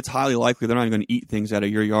 It's highly likely they're not going to eat things out of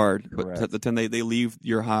your yard. Correct. But the time they leave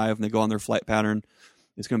your hive and they go on their flight pattern,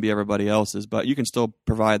 it's going to be everybody else's. But you can still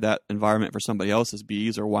provide that environment for somebody else's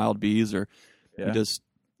bees or wild bees, or you just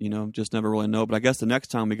never really know. But I guess the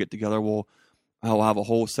next time we get together, I'll have a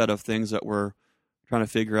whole set of things that we're trying to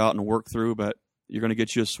figure out and work through. But you're going to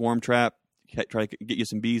get you a swarm trap, try to get you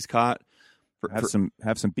some bees caught.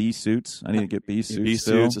 Have some bee suits. I need to get bee suits. Bee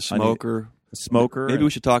suits, a smoker. Maybe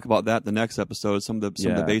we should talk about that the next episode. Some of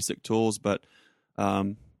the basic tools, but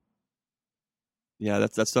that's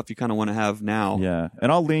stuff you kind of want to have now. Yeah,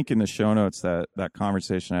 and I'll link in the show notes that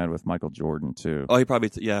conversation I had with Michael Jordan too. Oh, he probably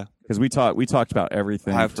because we talked about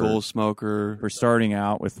everything. Hive tools, smoker, for starting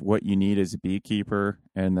out with what you need as a beekeeper,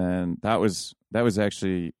 and then that was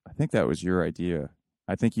actually, I think that was your idea.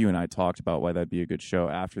 I think you and I talked about why that'd be a good show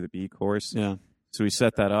after the bee course. Yeah. So we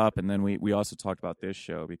set that up, and then we also talked about this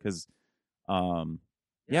show because,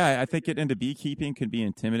 I think getting into beekeeping can be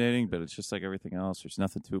intimidating, but it's just like everything else. There's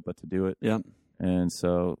nothing to it but to do it. Yeah. And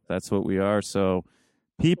so that's what we are. So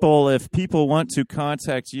if people want to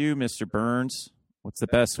contact you, Mr. Burns, what's the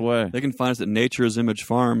best way? They can find us at Nature's Image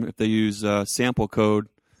Farm if they use sample code.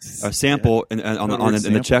 A sample in the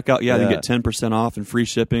checkout, they get 10% off and free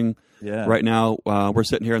shipping. Yeah. Right now, we're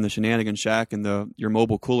sitting here in the Shenanigan Shack, and your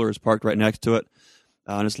mobile cooler is parked right next to it,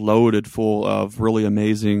 and it's loaded full of really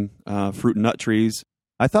amazing fruit and nut trees.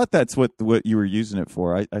 I thought that's what you were using it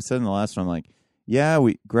for. I said in the last one, I'm like,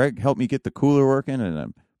 Greg helped me get the cooler working, and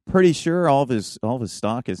I'm pretty sure all of his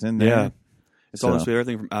stock is in there. Yeah. It's all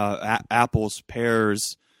everything from apples,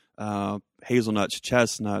 pears, hazelnuts,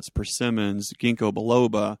 chestnuts, persimmons, ginkgo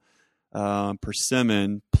biloba,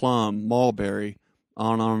 persimmon, plum, mulberry,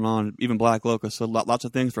 on and on and on, even black locust. So lots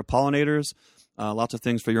of things for pollinators, lots of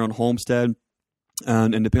things for your own homestead.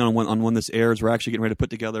 And depending on when this airs, we're actually getting ready to put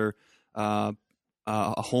together a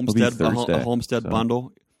homestead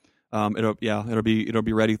bundle. It'll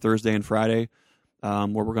be ready Thursday and Friday, where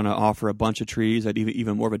we're going to offer a bunch of trees at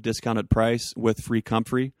even more of a discounted price with free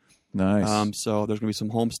comfrey. Nice. So there's going to be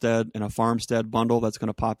some homestead and a farmstead bundle that's going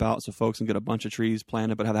to pop out, so folks can get a bunch of trees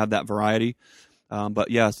planted, but have that variety. But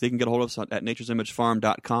yeah, so they can get a hold of us at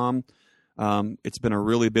naturesimagefarm.com. It's been a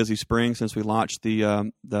really busy spring since we launched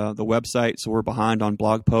the website, so we're behind on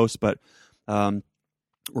blog posts, but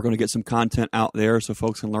we're going to get some content out there so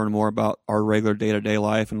folks can learn more about our regular day-to-day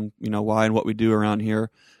life and why and what we do around here.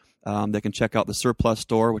 They can check out the surplus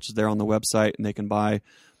store, which is there on the website, and they can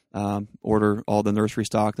order all the nursery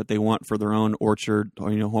stock that they want for their own orchard,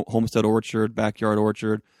 homestead orchard, backyard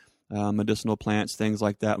orchard, medicinal plants, things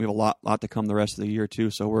like that. We have a lot to come the rest of the year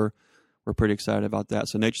too, so we're pretty excited about that.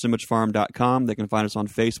 So naturesimagefarm.com. They can find us on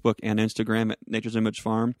Facebook and Instagram at Nature's Image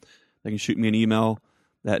Farm. They can shoot me an email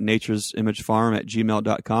at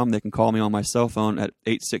naturesimagefarm@gmail.com. They can call me on my cell phone at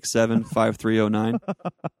 867-5309.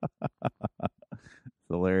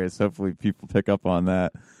 Hilarious. Hopefully people pick up on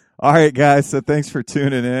that. All right, guys. So thanks for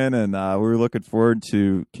tuning in, and we're looking forward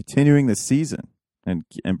to continuing the season and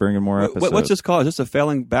bringing more episodes. What's this called? Is this a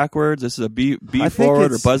failing backwards? This is a bee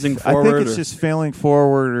forward or buzzing forward? I think it's just failing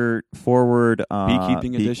forward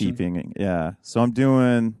beekeeping edition. Beekeeping, yeah. So I'm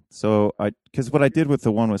doing because what I did with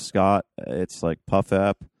the one with Scott, it's like Puff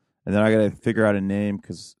App, and then I got to figure out a name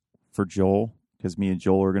for Joel, because me and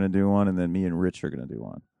Joel are going to do one, and then me and Rich are going to do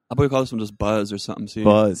one. I'll probably call this one just Buzz or something. See?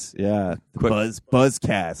 Buzz, yeah.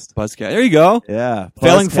 BuzzCast. BuzzCast. There you go. Yeah.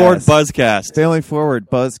 Failing forward BuzzCast. Failing forward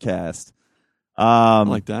BuzzCast. I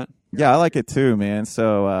like that. Yeah, I like it too, man.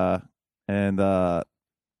 So, yeah.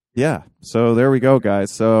 So there we go,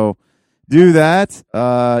 guys. So do that.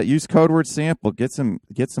 Use code word sample. Get some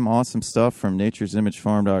awesome stuff from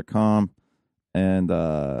naturesimagefarm.com. And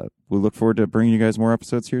we look forward to bringing you guys more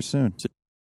episodes here soon.